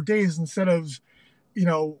hours or days instead of,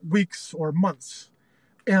 weeks or months.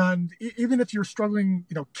 And even if you're struggling,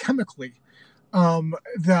 chemically,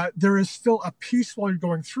 that there is still a peace while you're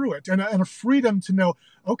going through it, and a freedom to know,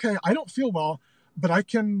 okay, I don't feel well, but I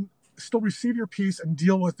can still receive your peace and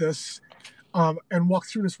deal with this, and walk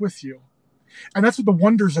through this with you. And that's what the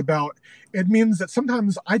wonder's about. It means that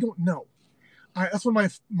sometimes I don't know. That's one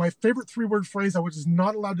of my favorite 3-word phrase I was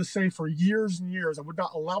not allowed to say for years and years. I would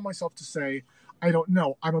not allow myself to say, I don't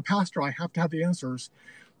know. I'm a pastor. I have to have the answers.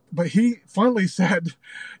 But he finally said,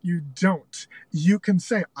 you don't. You can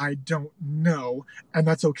say, I don't know, and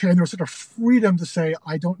that's okay. And there's such a freedom to say,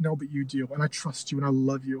 I don't know, but you do, and I trust you, and I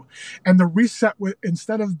love you. And the reset,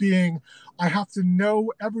 instead of being, I have to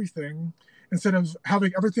know everything, instead of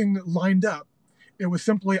having everything lined up, it was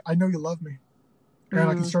simply, I know you love me, and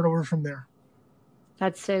I can start over from there.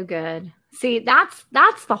 That's so good. See, that's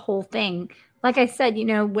the whole thing. Like I said,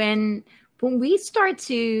 when we start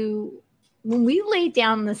to... when we lay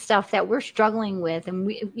down the stuff that we're struggling with,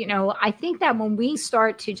 and I think that when we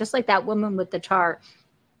start to, just like that woman with the tar,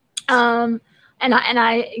 and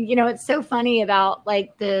I, it's so funny about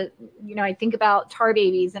like I think about tar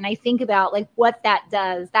babies, and I think about like what that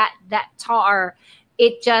does, that tar,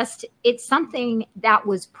 it's something that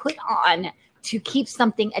was put on to keep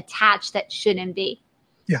something attached that shouldn't be.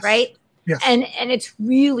 Yes. Right. Yes. And it's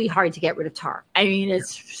really hard to get rid of tar. I mean,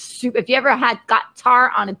 it's super. If you ever got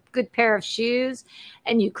tar on a good pair of shoes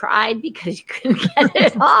and you cried because you couldn't get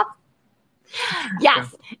it off,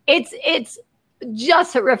 yes, it's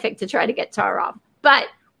just horrific to try to get tar off. But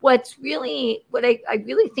what I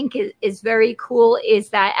really think is very cool is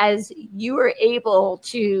that as you were able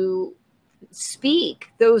to speak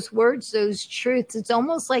those words, those truths, it's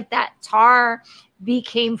almost like that tar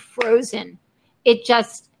became frozen.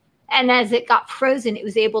 And as it got frozen, it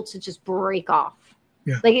was able to just break off.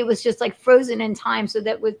 Yeah. Like it was just like frozen in time. So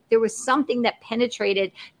there was something that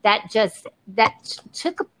penetrated that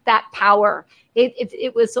took that power.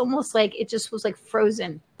 It was almost like it just was like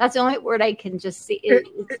frozen. That's the only word I can just see.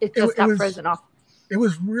 It just got frozen off. It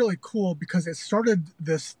was really cool because it started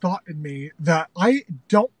this thought in me that I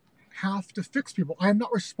don't have to fix people. I am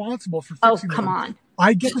not responsible for fixing them. Oh, come on.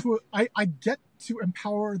 I get to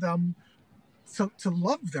empower them to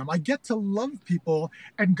love them. I get to love people,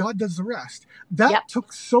 and God does the rest. That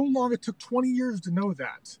took so long. It took 20 years to know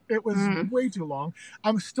that. It was way too long.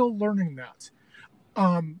 I'm still learning that.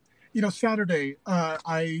 Saturday,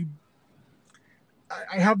 I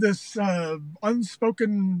have this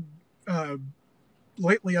unspoken.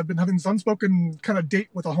 Lately, I've been having this unspoken kind of date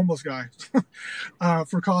with a homeless guy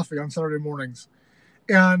for coffee on Saturday mornings,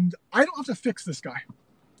 and I don't have to fix this guy.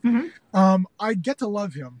 Mm-hmm. I get to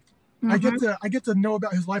love him. Mm-hmm. I get to know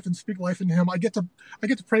about his life and speak life into him. I get to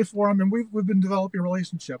pray for him, and we've been developing a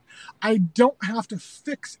relationship. I don't have to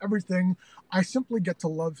fix everything. I simply get to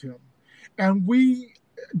love him, and we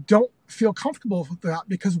don't feel comfortable with that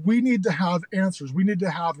because we need to have answers. We need to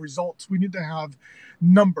have results. We need to have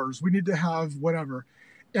numbers. We need to have whatever.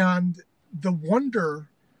 And the wonder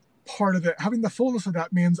part of it, having the fullness of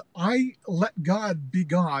that, means I let God be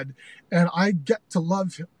God, and I get to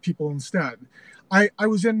love people instead. I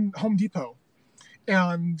was in Home Depot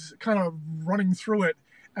and kind of running through it,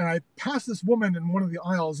 and I passed this woman in one of the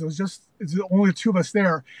aisles. It's only the two of us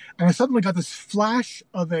there, and I suddenly got this flash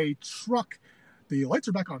of a truck. The lights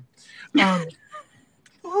are back on.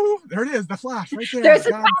 Oh, there it is, the flash right there. There's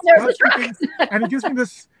a truck. And it gives me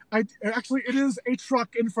this. Actually, it is a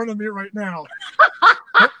truck in front of me right now.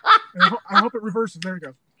 I hope it reverses. There you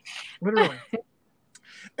go. Literally.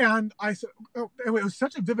 And I said, oh, it was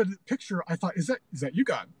such a vivid picture. I thought, is that you,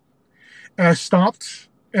 God? And I stopped,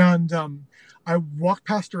 and I walked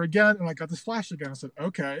past her again, and I got this flash again. I said,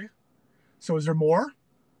 okay, so is there more?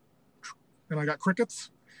 And I got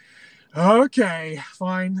crickets. Okay,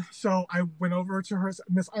 fine. So I went over to her and said,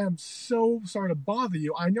 Miss, I am so sorry to bother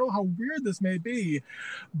you. I know how weird this may be,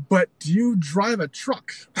 but do you drive a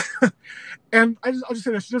truck? And I'll just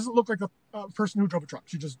say this. She doesn't look like a person who drove a truck.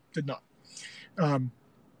 She just did not.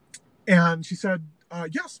 And she said,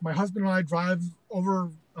 yes, my husband and I drive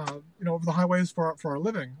over the highways for our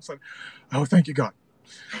living. I said, oh, thank you, God.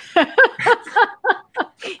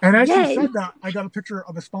 And as she said that, I got a picture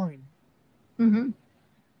of a spine. Mm-hmm.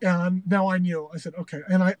 And now I knew. I said, okay.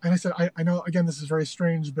 And I said, I know, again, this is very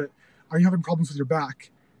strange, but are you having problems with your back?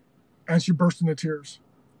 And she burst into tears.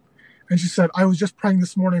 And she said, I was just praying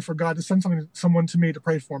this morning for God to send someone to me to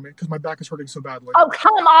pray for me because my back is hurting so badly. Oh,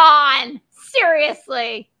 come on.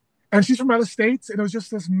 Seriously. And she's from out of state. And it was just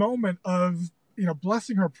this moment of,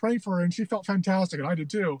 blessing her, praying for her. And she felt fantastic. And I did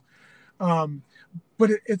too. But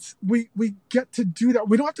we get to do that.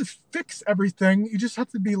 We don't have to fix everything. You just have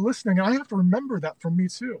to be listening. And I have to remember that for me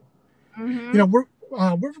too.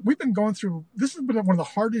 Mm-hmm. We've been going through, this has been one of the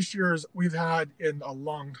hardest years we've had in a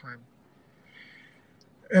long time.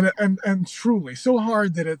 And truly so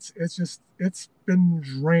hard that it's been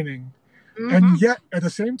draining. Mm-hmm. And yet at the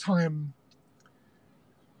same time,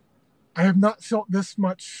 I have not felt this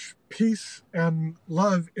much peace and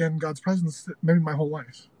love in God's presence maybe my whole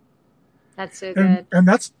life. That's so good. And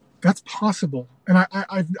that's possible. And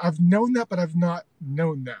I've known that, but I've not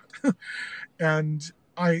known that. And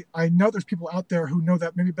I know there's people out there who know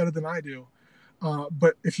that maybe better than I do.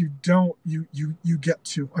 But if you don't, you get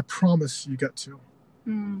to. I promise you get to.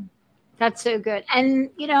 That's so good. And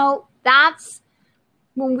that's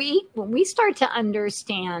when we start to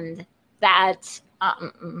understand that.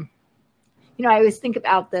 I always think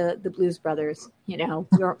about the Blues Brothers.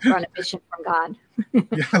 We're on a mission from God.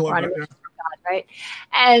 Yeah, I love that. Yeah. From God, right?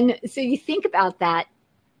 And so you think about that,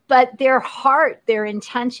 but their heart, their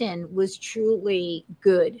intention was truly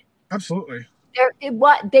good. Absolutely.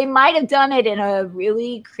 They might have done it in a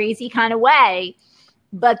really crazy kind of way,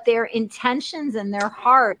 but their intentions and their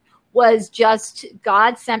heart was just,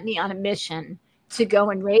 God sent me on a mission to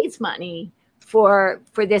go and raise money for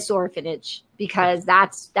this orphanage, because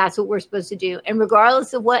that's what we're supposed to do. And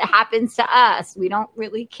regardless of what happens to us, we don't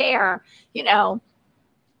really care,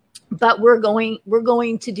 but we're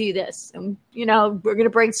going to do this, and, we're going to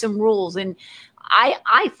break some rules. And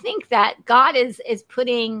I think that God is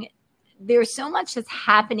putting, there's so much that's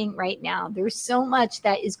happening right now. There's so much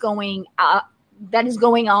that is going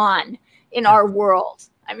on in our world.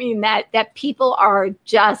 I mean, that people are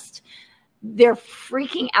just, they're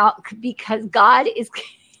freaking out because God is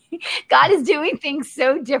doing things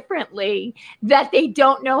so differently that they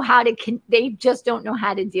don't know how to, they just don't know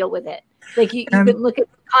how to deal with it. Like you can look at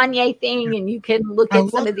the Kanye thing, and you can look at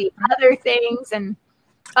some of the other things. And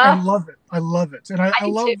I Oh, love it. I love it. And I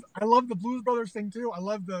do too. I love the Blues Brothers thing too. I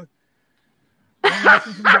love the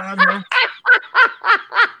lesson from God here.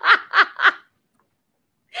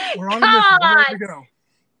 We're on a Come mission. We're ready on. to go.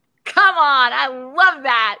 Come on. I love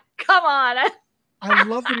that. Come on. I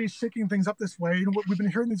love that he's shaking things up this way. You know, we've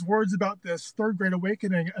been hearing these words about this third great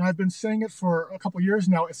awakening, and I've been saying it for a couple of years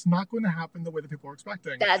now. It's not going to happen the way that people are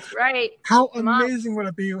expecting. That's right. How Come on. amazing would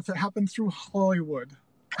it be if it happened through Hollywood?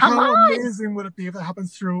 Come How on. amazing would it be if it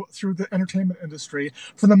happens through the entertainment industry,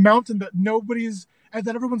 from the mountain that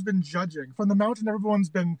everyone's been judging, from the mountain everyone's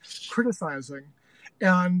been criticizing,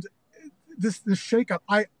 and this shakeup.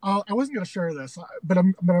 I wasn't going to share this, but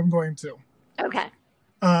I'm going to. Okay.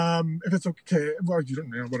 If it's okay. Well, you don't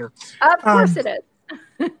know, whatever. Of course it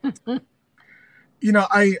is. You know,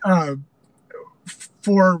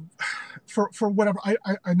 for whatever,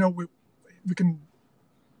 I know we can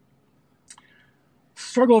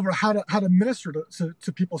struggle over how to minister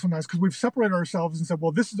to people sometimes, because we've separated ourselves and said,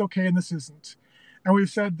 well, this is okay and this isn't, and we've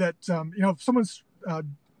said that if someone's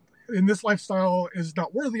in this lifestyle is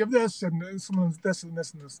not worthy of this, and someone's this and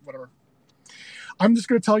this and this, whatever. I'm just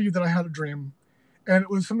going to tell you that I had a dream, and it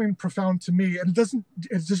was something profound to me, and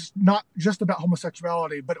it's just not just about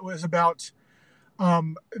homosexuality, but it was about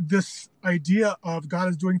this idea of God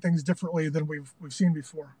is doing things differently than we've seen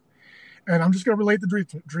before. And I'm just going to relate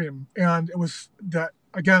the dream. And it was that,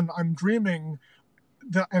 again, I'm dreaming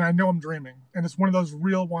that, and I know I'm dreaming, and it's one of those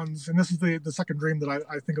real ones. And this is the second dream that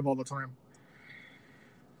I think of all the time.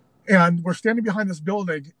 And we're standing behind this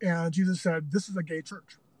building, and Jesus said, "This is a gay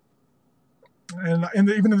church." And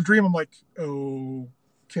even in the dream, I'm like,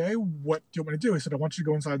 "Okay, what do you want me to do?" He said, "I want you to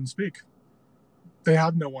go inside and speak." They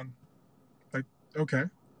had no one. Like, okay.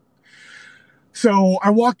 So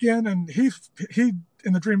I walk in, and he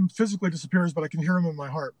in the dream physically disappears, but I can hear him in my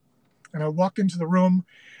heart. And I walk into the room,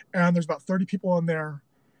 and there's about 30 people in there,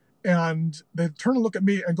 and they turn and look at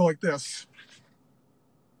me and go like this,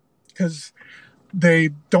 because they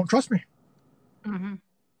don't trust me. Mm-hmm.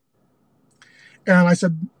 And I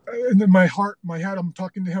said, and in my head, I'm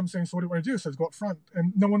talking to him saying, "So what do you want to do?" He says, "Go up front."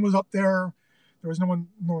 And no one was up there. There was no one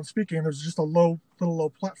speaking. There's just a little low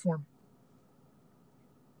platform.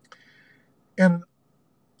 And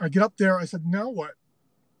I get up there. I said, "Now what?"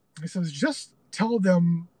 He says, "Just tell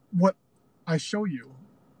them what I show you."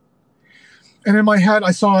 And in my head,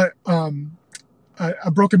 I saw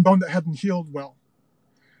a broken bone that hadn't healed well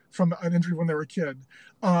from an injury when they were a kid,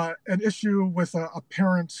 an issue with a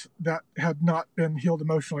parent that had not been healed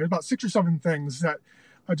emotionally. About 6 or 7 things that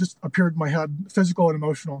just appeared in my head, physical and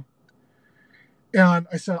emotional. And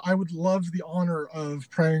I said, "I would love the honor of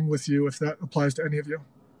praying with you if that applies to any of you."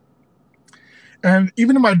 And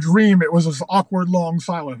even in my dream, it was this awkward, long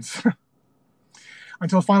silence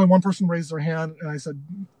until finally one person raised their hand, and I said,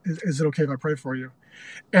 "Is it okay if I pray for you?"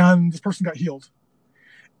 And this person got healed.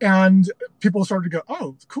 And people started to go,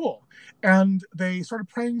 "Oh, cool." And they started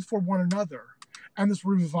praying for one another. And this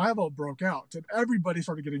revival broke out, and everybody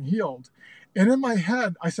started getting healed. And in my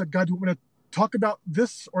head, I said, "God, do you want me to talk about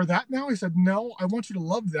this or that now?" He said, "No, I want you to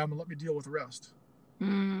love them and let me deal with the rest."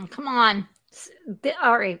 Come on.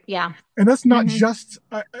 All right. Yeah. And that's not just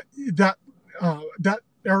that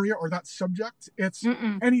area or that subject. It's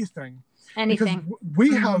anything. Anything. Because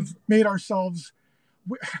we have made ourselves,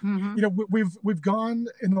 we've gone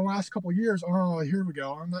in the last couple of years. Oh, here we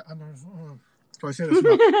go. Do I say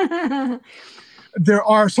this? There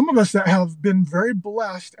are some of us that have been very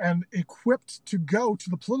blessed and equipped to go to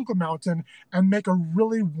the political mountain and make a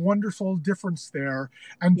really wonderful difference there,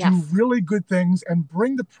 and do really good things and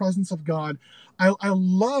bring the presence of God. I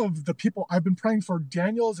love the people. I've been praying for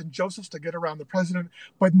Daniels and Josephs to get around the president,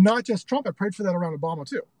 but not just Trump. I prayed for that around Obama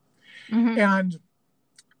too. And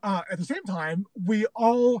at the same time, we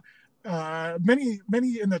all, many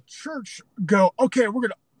in the church go, "Okay, we're going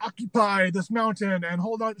to occupy this mountain and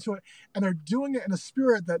hold on to it," and they're doing it in a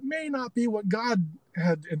spirit that may not be what God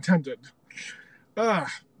had intended.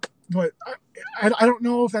 But I don't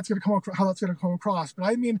know if that's going to come across, how that's going to come across. But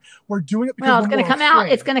I mean, we're doing it because it's going to come out.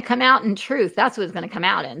 It's going to come out in truth. That's what it's going to come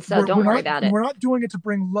out in. So don't worry about it. We're not doing it to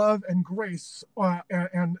bring love and grace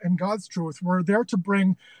and God's truth. We're there to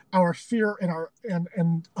bring our fear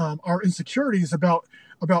and our insecurities about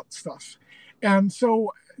stuff. And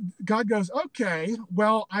so God goes, "Okay,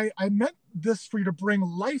 well, I meant this for you to bring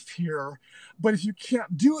life here, but if you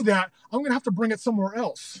can't do that, I'm going to have to bring it somewhere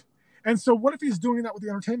else." And so what if he's doing that with the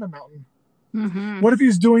entertainment mountain? What if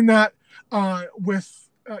he's doing that with,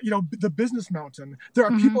 the business mountain? There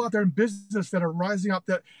are people out there in business that are rising up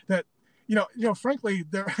that frankly,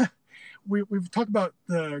 we've talked about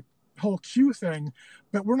the whole Q thing,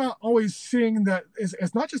 but we're not always seeing that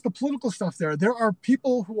it's not just the political stuff there. There are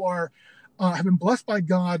people who are have been blessed by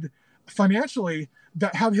God financially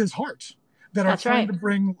that have his heart, that are That's trying right.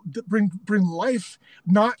 to bring life,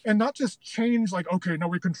 not just change, like, okay, now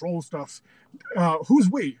we control stuff. Who's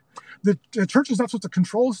we? The church is not supposed to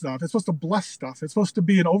control stuff. It's supposed to bless stuff. It's supposed to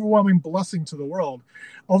be an overwhelming blessing to the world,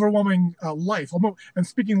 overwhelming life, and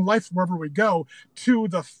speaking life wherever we go, to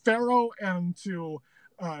the Pharaoh and to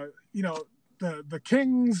the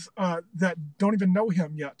kings that don't even know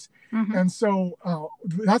him yet. Mm-hmm. And so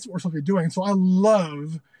that's what we're supposed to be doing. So I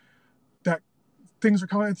love that things are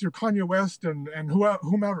coming through Kanye West and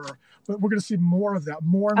whomever, but we're going to see more of that,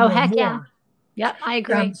 more and Oh, more and heck more. yeah. Yep, I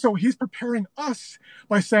agree. And so he's preparing us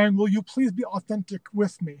by saying, will you please be authentic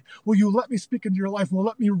with me? Will you let me speak into your life? Will you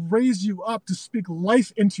let me raise you up to speak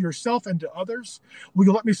life into yourself and to others? Will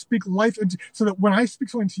you let me speak life into, so that when I speak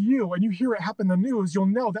something to you and you hear it happen in the news, you'll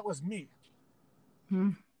know that was me.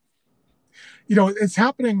 Hmm. It's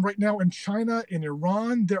happening right now in China, in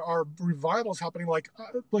Iran. There are revivals happening like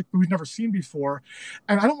we've never seen before.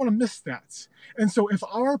 And I don't want to miss that. And so if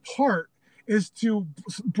our part is to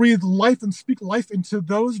breathe life and speak life into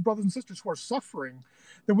those brothers and sisters who are suffering,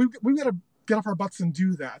 then we've got to get off our butts and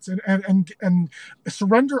do that, and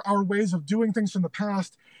surrender our ways of doing things from the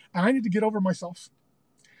past. And I need to get over myself,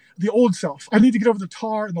 the old self. I need to get over the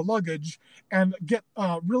tar and the luggage and get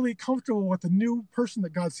really comfortable with the new person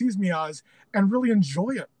that God sees me as, and really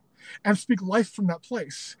enjoy it and speak life from that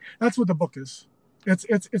place. That's what the book is. It's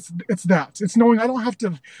that. It's knowing I don't have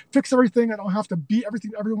to fix everything. I don't have to be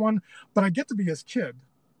everything to everyone, but I get to be his kid.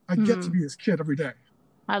 I get to be his kid every day.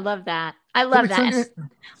 I love that. I love that. And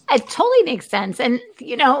it totally makes sense. And,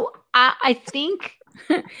 I think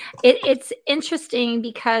it's interesting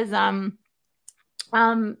because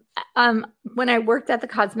when I worked at the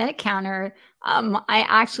cosmetic counter, I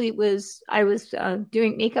was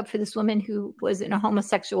doing makeup for this woman who was in a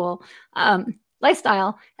homosexual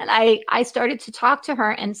lifestyle. And I started to talk to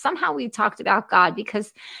her, and somehow we talked about God,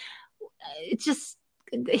 because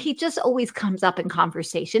he just always comes up in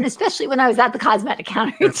conversation, especially when I was at the cosmetic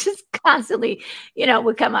counter. It just constantly,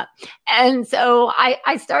 would come up. And so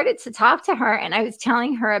I started to talk to her, and I was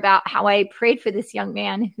telling her about how I prayed for this young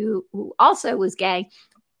man who also was gay.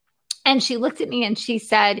 And she looked at me and she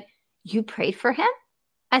said, "You prayed for him?"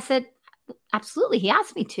 I said, "Absolutely. He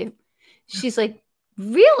asked me to." She's like,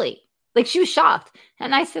 "Really?" Like, she was shocked.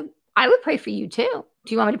 And I said, "I would pray for you too.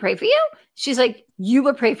 Do you want me to pray for you?" She's like, "You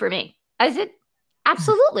would pray for me." I said,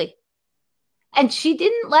 "Absolutely." And she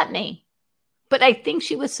didn't let me, but I think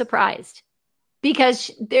she was surprised, because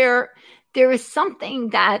there is something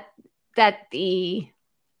that the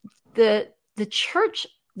church,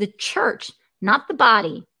 not the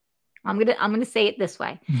body. I'm gonna say it this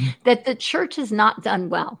way, that the church has not done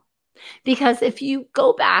well. Because if you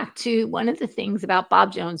go back to one of the things about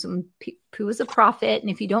Bob Jones, who was a prophet, and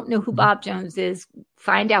if you don't know who Bob Jones is,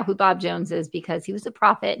 find out who Bob Jones is, because he was a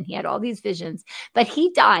prophet and he had all these visions. But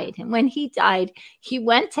he died. And when he died, he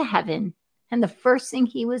went to heaven. And the first thing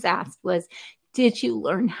he was asked was, "Did you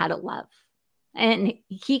learn how to love?" And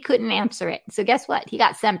he couldn't answer it. So guess what? He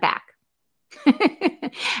got sent back.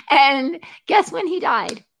 And guess when he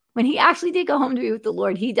died? When he actually did go home to be with the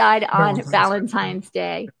Lord, he died on Valentine's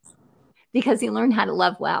Day, because he learned how to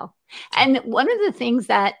love well. And one of the things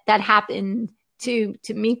that happened to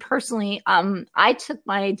me personally, I took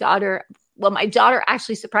my daughter. Well, my daughter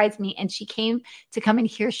actually surprised me, and she came to come and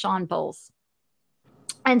hear Sean Bowles.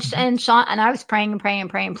 And Sean, and I was praying,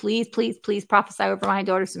 please, please, please prophesy over my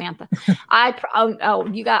daughter Samantha. I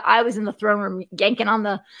was in the throne room yanking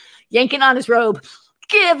on his robe.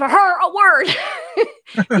 Give her a word.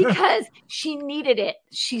 Because she needed it.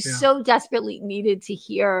 She so desperately needed to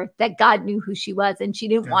hear that God knew who she was, and she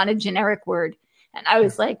didn't want a generic word. And I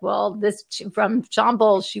was like, well, this from Sean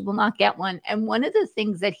Bowles, she will not get one. And one of the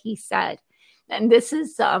things that he said, and this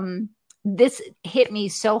hit me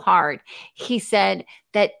so hard. He said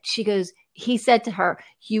that he said to her,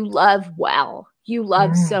 "You love well. You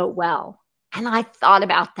love so well." And I thought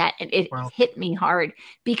about that, and it hit me hard,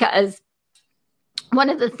 because one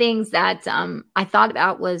of the things that I thought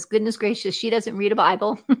about was, goodness gracious, she doesn't read a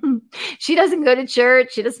Bible. She doesn't go to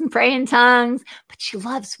church. She doesn't pray in tongues, but she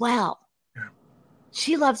loves well. Yeah.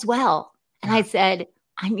 She loves well. And I said,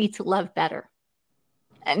 I need to love better.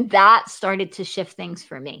 And that started to shift things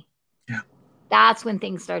for me. Yeah. That's when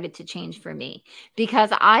things started to change for me,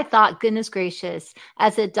 because I thought, goodness gracious,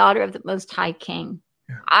 as a daughter of the Most High King,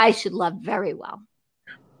 I should love very well.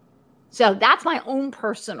 Yeah. So that's my own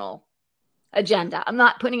personal agenda. I'm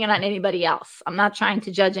not putting it on anybody else. I'm not trying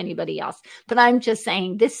to judge anybody else, but I'm just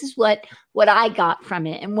saying this is what I got from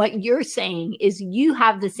it. And what you're saying is you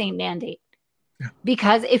have the same mandate. Yeah.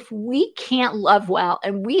 Because if we can't love well,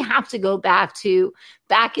 and we have to go back into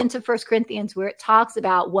 1 Corinthians where it talks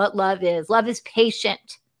about what love is. Love is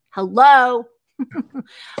patient. Hello.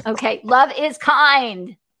 Okay. Love is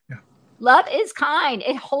kind. Yeah. Love is kind.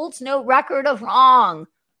 It holds no record of wrong.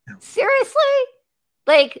 Yeah. Seriously?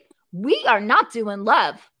 Like, we are not doing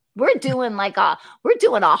love. We're doing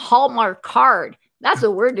a Hallmark card. That's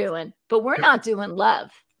what we're doing, but we're not doing love.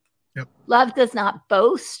 Yep. Love does not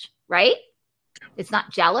boast, right? It's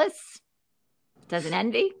not jealous. It doesn't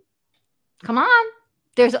envy. Come on.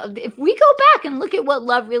 If we go back and look at what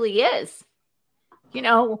love really is,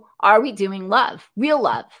 are we doing love? Real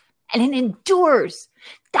love. And it endures.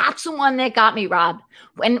 That's the one that got me, Rob.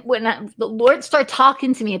 When the Lord started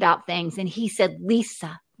talking to me about things, and he said,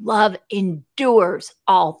 Lisa, love endures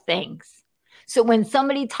all things. So when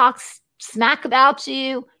somebody talks smack about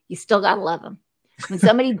you, you still got to love them. When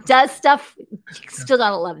somebody does stuff, you still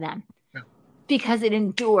got to love them. Yeah. Because it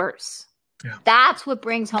endures. Yeah. That's what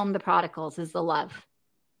brings home the prodigals, is the love.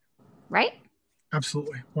 Right?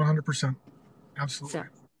 Absolutely. 100%. Absolutely. So,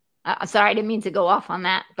 sorry, I didn't mean to go off on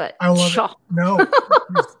that, but I love it. No,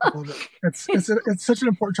 I love it. It's such an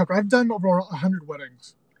important chapter. I've done over 100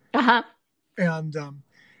 weddings. Uh-huh. And,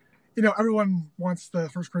 everyone wants the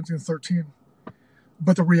 1 Corinthians 13.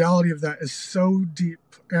 But the reality of that is so deep.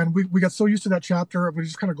 And we got so used to that chapter, we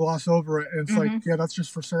just kind of gloss over it. And it's like, yeah, that's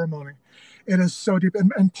just for ceremony. It is so deep.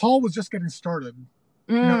 And Paul was just getting started.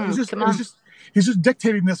 He's just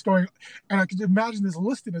dictating this going, and I could imagine this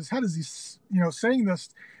list in his head as he's, saying this,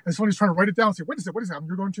 and somebody's trying to write it down and say, wait a second, what is that?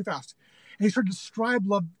 You're going too fast. And he's trying to describe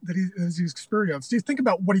love that he's experienced. Do you think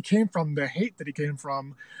about what he came from, the hate that he came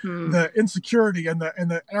from, the insecurity and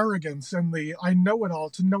the arrogance and the I know it all,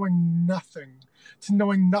 to knowing nothing,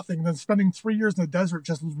 and then spending 3 years in the desert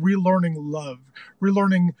just relearning love,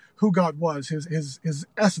 relearning who God was, his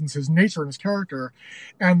essence, his nature, and his character.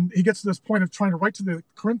 And he gets to this point of trying to write to the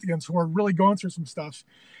Corinthians who are really going through some stuff.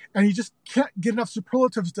 And he just can't get enough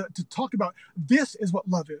superlatives to talk about this is what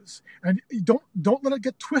love is. And don't let it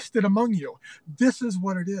get twisted among you. This is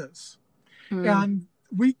what it is. And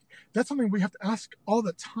that's something we have to ask all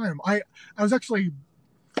the time. I was actually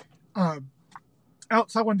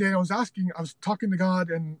outside one day, and I was talking to God,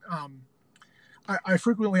 and I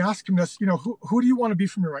frequently ask him this, who do you want to be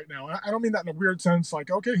for me right now? And I don't mean that in a weird sense,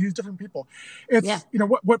 like, okay, he's different people. It's,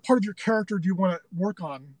 what part of your character do you want to work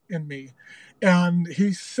on in me? And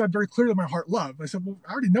he said very clearly, my heart, love. I said, well,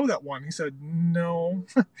 I already know that one. He said, no,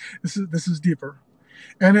 this is deeper.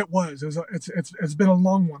 And it's been a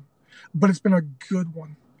long one, but it's been a good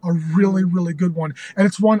one, a really, really good one. And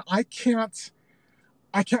it's one I can't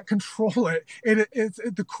control it. It's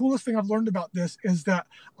the coolest thing I've learned about this is that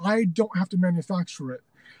I don't have to manufacture it.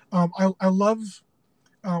 I love,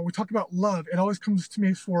 we talk about love. It always comes to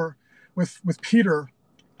me with Peter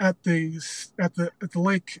at the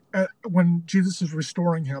lake when Jesus is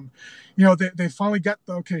restoring him. They finally get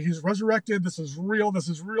he's resurrected. This is real. This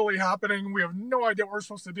is really happening. We have no idea what we're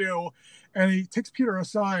supposed to do. And he takes Peter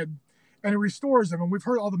aside and he restores him. And we've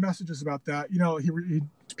heard all the messages about that.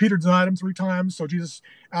 Peter denied him 3 times. So Jesus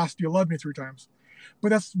asked, do you love me 3 times? But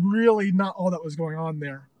that's really not all that was going on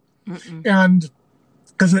there. Mm-mm. And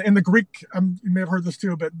because in the Greek, you may have heard this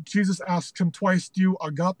too, but Jesus asks him twice, do you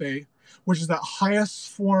agape, which is that highest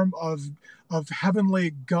form of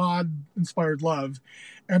heavenly God-inspired love.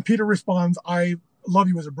 And Peter responds, I love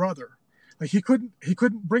you as a brother. Like he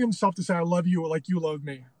couldn't bring himself to say, I love you like you love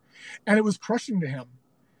me. And it was crushing to him.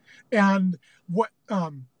 And what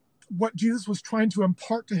Jesus was trying to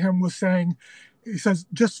impart to him was saying, he says,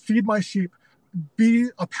 just feed my sheep, be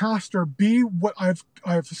a pastor, be what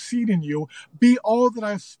I've seen in you, be all that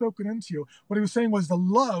I've spoken into you. What he was saying was the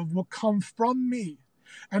love will come from me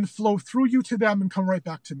and flow through you to them and come right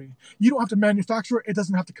back to me. You don't have to manufacture it. It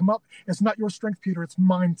doesn't have to come up. It's not your strength, Peter. It's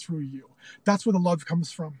mine through you. That's where the love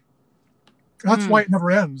comes from. That's why it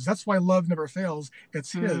never ends. That's why love never fails.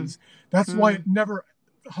 It's his. That's why it never,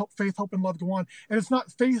 faith, hope, and love go on. And it's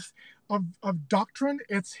not faith of doctrine.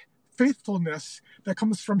 It's faithfulness that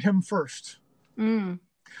comes from him first.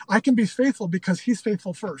 I can be faithful because he's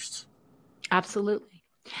faithful first. Absolutely.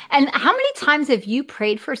 And how many times have you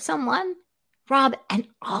prayed for someone, Rob, and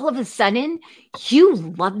all of a sudden you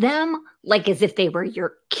love them like as if they were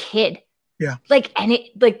your kid? Yeah.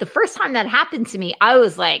 The first time that happened to me, I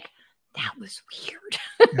was like, that was weird.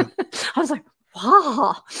 Yeah. I was like,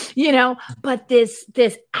 wow, but this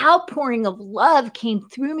outpouring of love came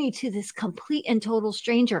through me to this complete and total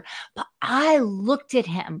stranger. But I looked at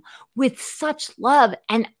him with such love,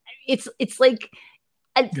 and it's like,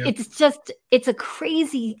 it's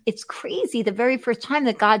crazy. The very first time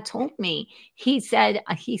that God told me, he said,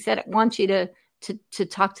 I want you to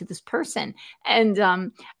talk to this person. And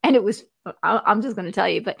it was, I'm just going to tell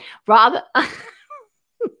you, but Rob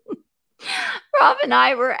and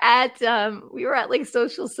I were at like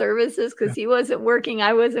social services because he wasn't working,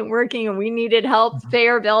 I wasn't working, and we needed help to pay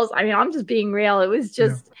our bills. I mean, I'm just being real. It was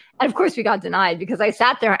just, and of course we got denied because I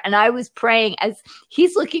sat there and I was praying as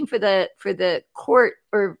he's looking for the court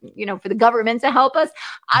or, for the government to help us.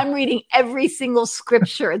 I'm reading every single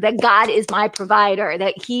scripture that God is my provider,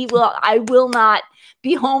 that I will not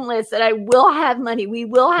be homeless, that I will have money, we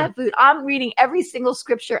will have food. I'm reading every single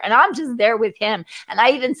scripture and I'm just there with him. And I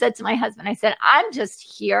even said to my husband, I said, I'm just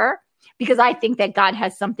here because I think that God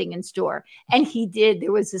has something in store. And he did.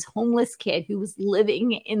 There was this homeless kid who was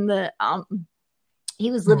living in the, he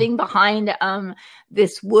was living behind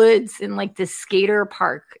this woods in like this skater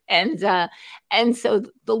park. And so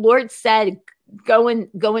the Lord said, go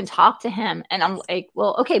and talk to him. And I'm like,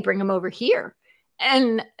 well, okay, bring him over here.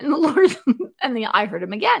 And the Lord, I heard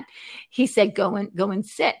him again. He said, go and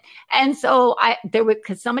sit. And so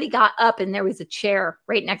because somebody got up and there was a chair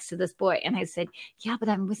right next to this boy. And I said, yeah, but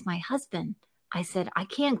I'm with my husband. I said, I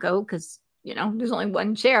can't go because, there's only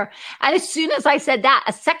one chair. And as soon as I said that,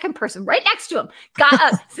 a second person right next to him got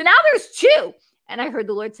up. So now there's two. And I heard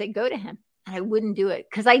the Lord say, go to him. And I wouldn't do it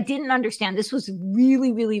because I didn't understand. This was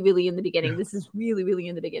really, really, really in the beginning. This is really, really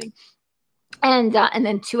in the beginning. And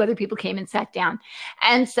then two other people came and sat down.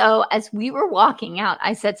 And so as we were walking out,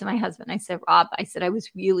 I said to my husband, I said, Rob, I said, it was,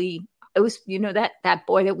 that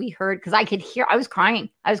boy that we heard, because I could hear, I was crying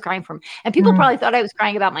for him. And people probably thought I was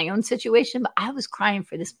crying about my own situation, but I was crying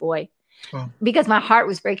for this boy. Because my heart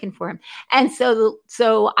was breaking for him. And so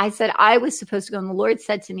I said, I was supposed to go. And the Lord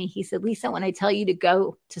said to me, he said, Lisa, when I tell you to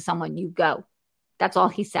go to someone, you go. That's all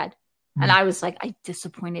he said. And I was like, I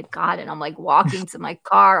disappointed God. And I'm like walking to my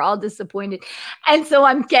car, all disappointed. And so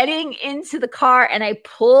I'm getting into the car and I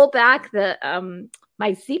pull back the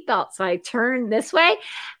my seatbelt. So I turn this way.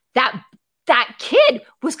 That kid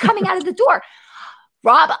was coming out of the door.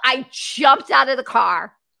 Rob, I jumped out of the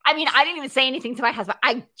car. I mean, I didn't even say anything to my husband.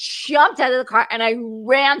 I jumped out of the car and I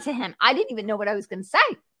ran to him. I didn't even know what I was going to say.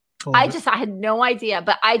 I had no idea,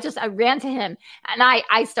 but I ran to him and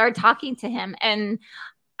I started talking to him, and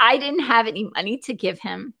I didn't have any money to give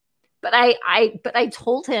him, but I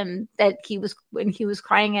told him that when he was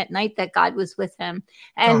crying at night, that God was with him.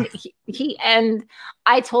 And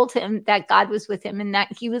I told him that God was with him and that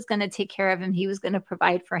he was going to take care of him. He was going to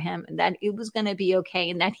provide for him and that it was going to be okay.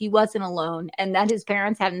 And that he wasn't alone and that his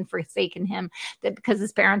parents hadn't forsaken him, that because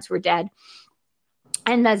his parents were dead.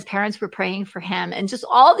 And his parents were praying for him and just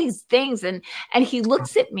all these things. And he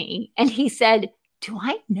looks at me and he said, do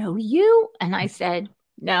I know you? And I said,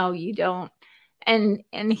 no, you don't. And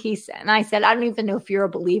he said, and I said, I don't even know if you're a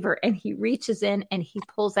believer. And he reaches in and he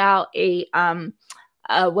pulls out a,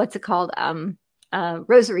 what's it called?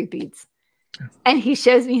 Rosary beads. And he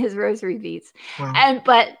shows me his rosary beads. Wow. And,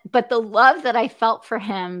 but the love that I felt for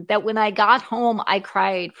him, that when I got home, I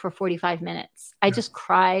cried for 45 minutes. I just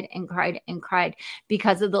cried and cried and cried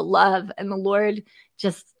because of the love. And the Lord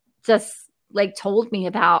just like told me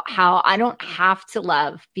about how I don't have to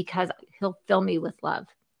love because he'll fill me with love.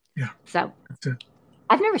 Yeah. So that's it.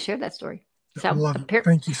 I've never shared that story. So I love it.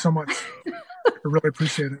 Thank you so much. I really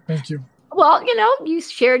appreciate it. Thank you. Well, you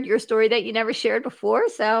shared your story that you never shared before.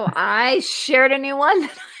 So I shared a new one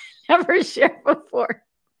that I never shared before,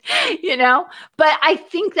 but I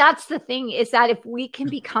think that's the thing, is that if we can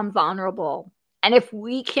become vulnerable and if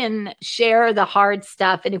we can share the hard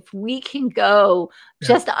stuff and if we can go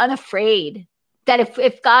just unafraid, that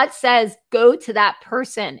if God says, go to that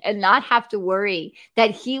person and not have to worry,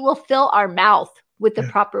 that he will fill our mouth with the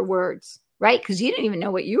proper words, right? Because you didn't even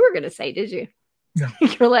know what you were going to say, did you? No.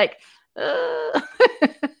 You're like,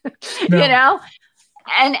 no.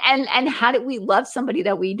 And how do we love somebody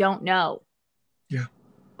that we don't know? Yeah.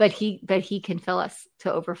 But he can fill us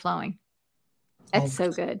to overflowing. That's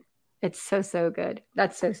so good. It's so good.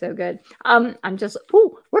 That's so good.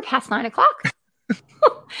 We're past 9:00.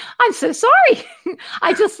 I'm so sorry.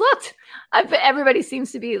 I just looked. Everybody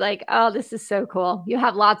seems to be like, oh, this is so cool. You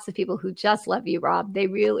have lots of people who just love you, Rob. They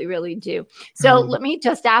really, really do. So let me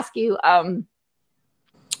just ask you,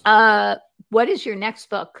 what is your next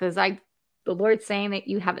book? Because the Lord's saying that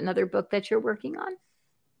you have another book that you're working on.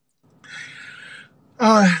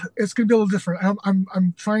 It's going to be a little different.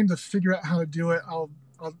 I'm trying to figure out how to do it. I'll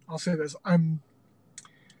I'll say this. I'm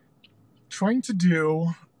trying to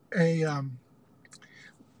do a,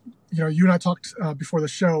 you and I talked before the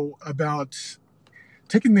show about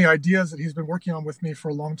taking the ideas that he's been working on with me for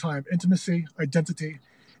a long time: intimacy, identity,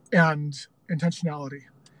 and intentionality.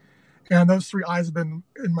 And those three I's have been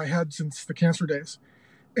in my head since the cancer days.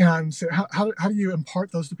 And so how do you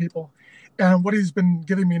impart those to people? And what he's been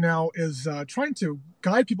giving me now is trying to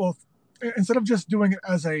guide people, instead of just doing it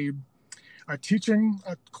as a teaching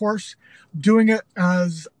course, doing it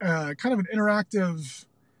as kind of an interactive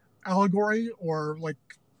allegory, or like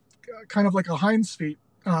kind of like a Heinz feet,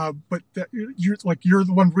 but that you're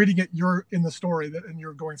the one reading it, you're in the story, and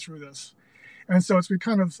you're going through this. And so it's been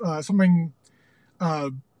kind of something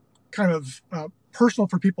personal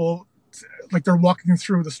for people, like they're walking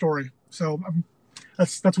through the story. So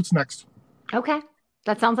that's what's next. Okay,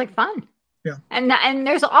 that sounds like fun. Yeah. And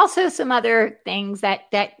there's also some other things that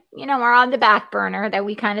are on the back burner that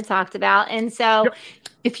we kind of talked about. And so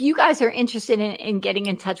if you guys are interested in getting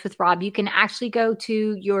in touch with Rob, you can actually go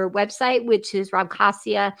to your website, which is Rob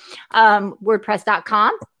Coscia,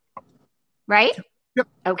 WordPress.com, right? Yep.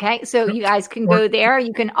 Okay. So you guys can go there.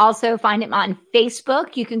 You can also find him on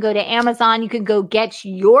Facebook. You can go to Amazon. You can go get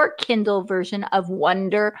your Kindle version of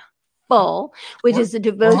Wonderful, which is a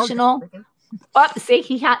devotional. Oh, see,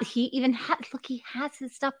 he even has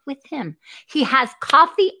his stuff with him. He has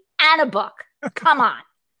coffee and a book. Come on.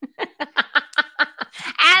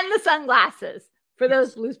 And the sunglasses for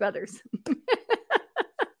those Blues Brothers.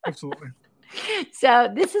 Absolutely.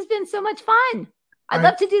 So this has been so much fun. I'd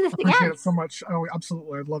love to do this again. I appreciate it so much. Oh,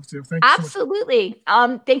 absolutely. I'd love to. Thank you. Absolutely. So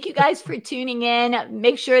much. Thank you guys for tuning in.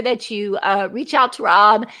 Make sure that you reach out to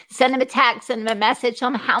Rob, send him a text, send him a message, tell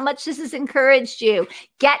him how much this has encouraged you.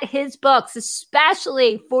 Get his books,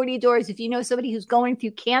 especially 40 Doors. If you know somebody who's going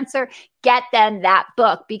through cancer, get them that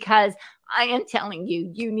book, because I am telling you,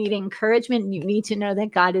 you need encouragement. You need to know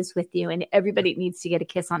that God is with you, and everybody needs to get a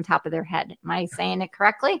kiss on top of their head. Am I saying it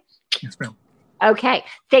correctly? Yes, ma'am. Okay.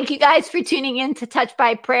 Thank you guys for tuning in to Touch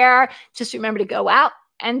by Prayer. Just remember to go out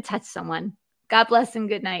and touch someone. God bless and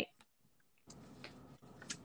good night.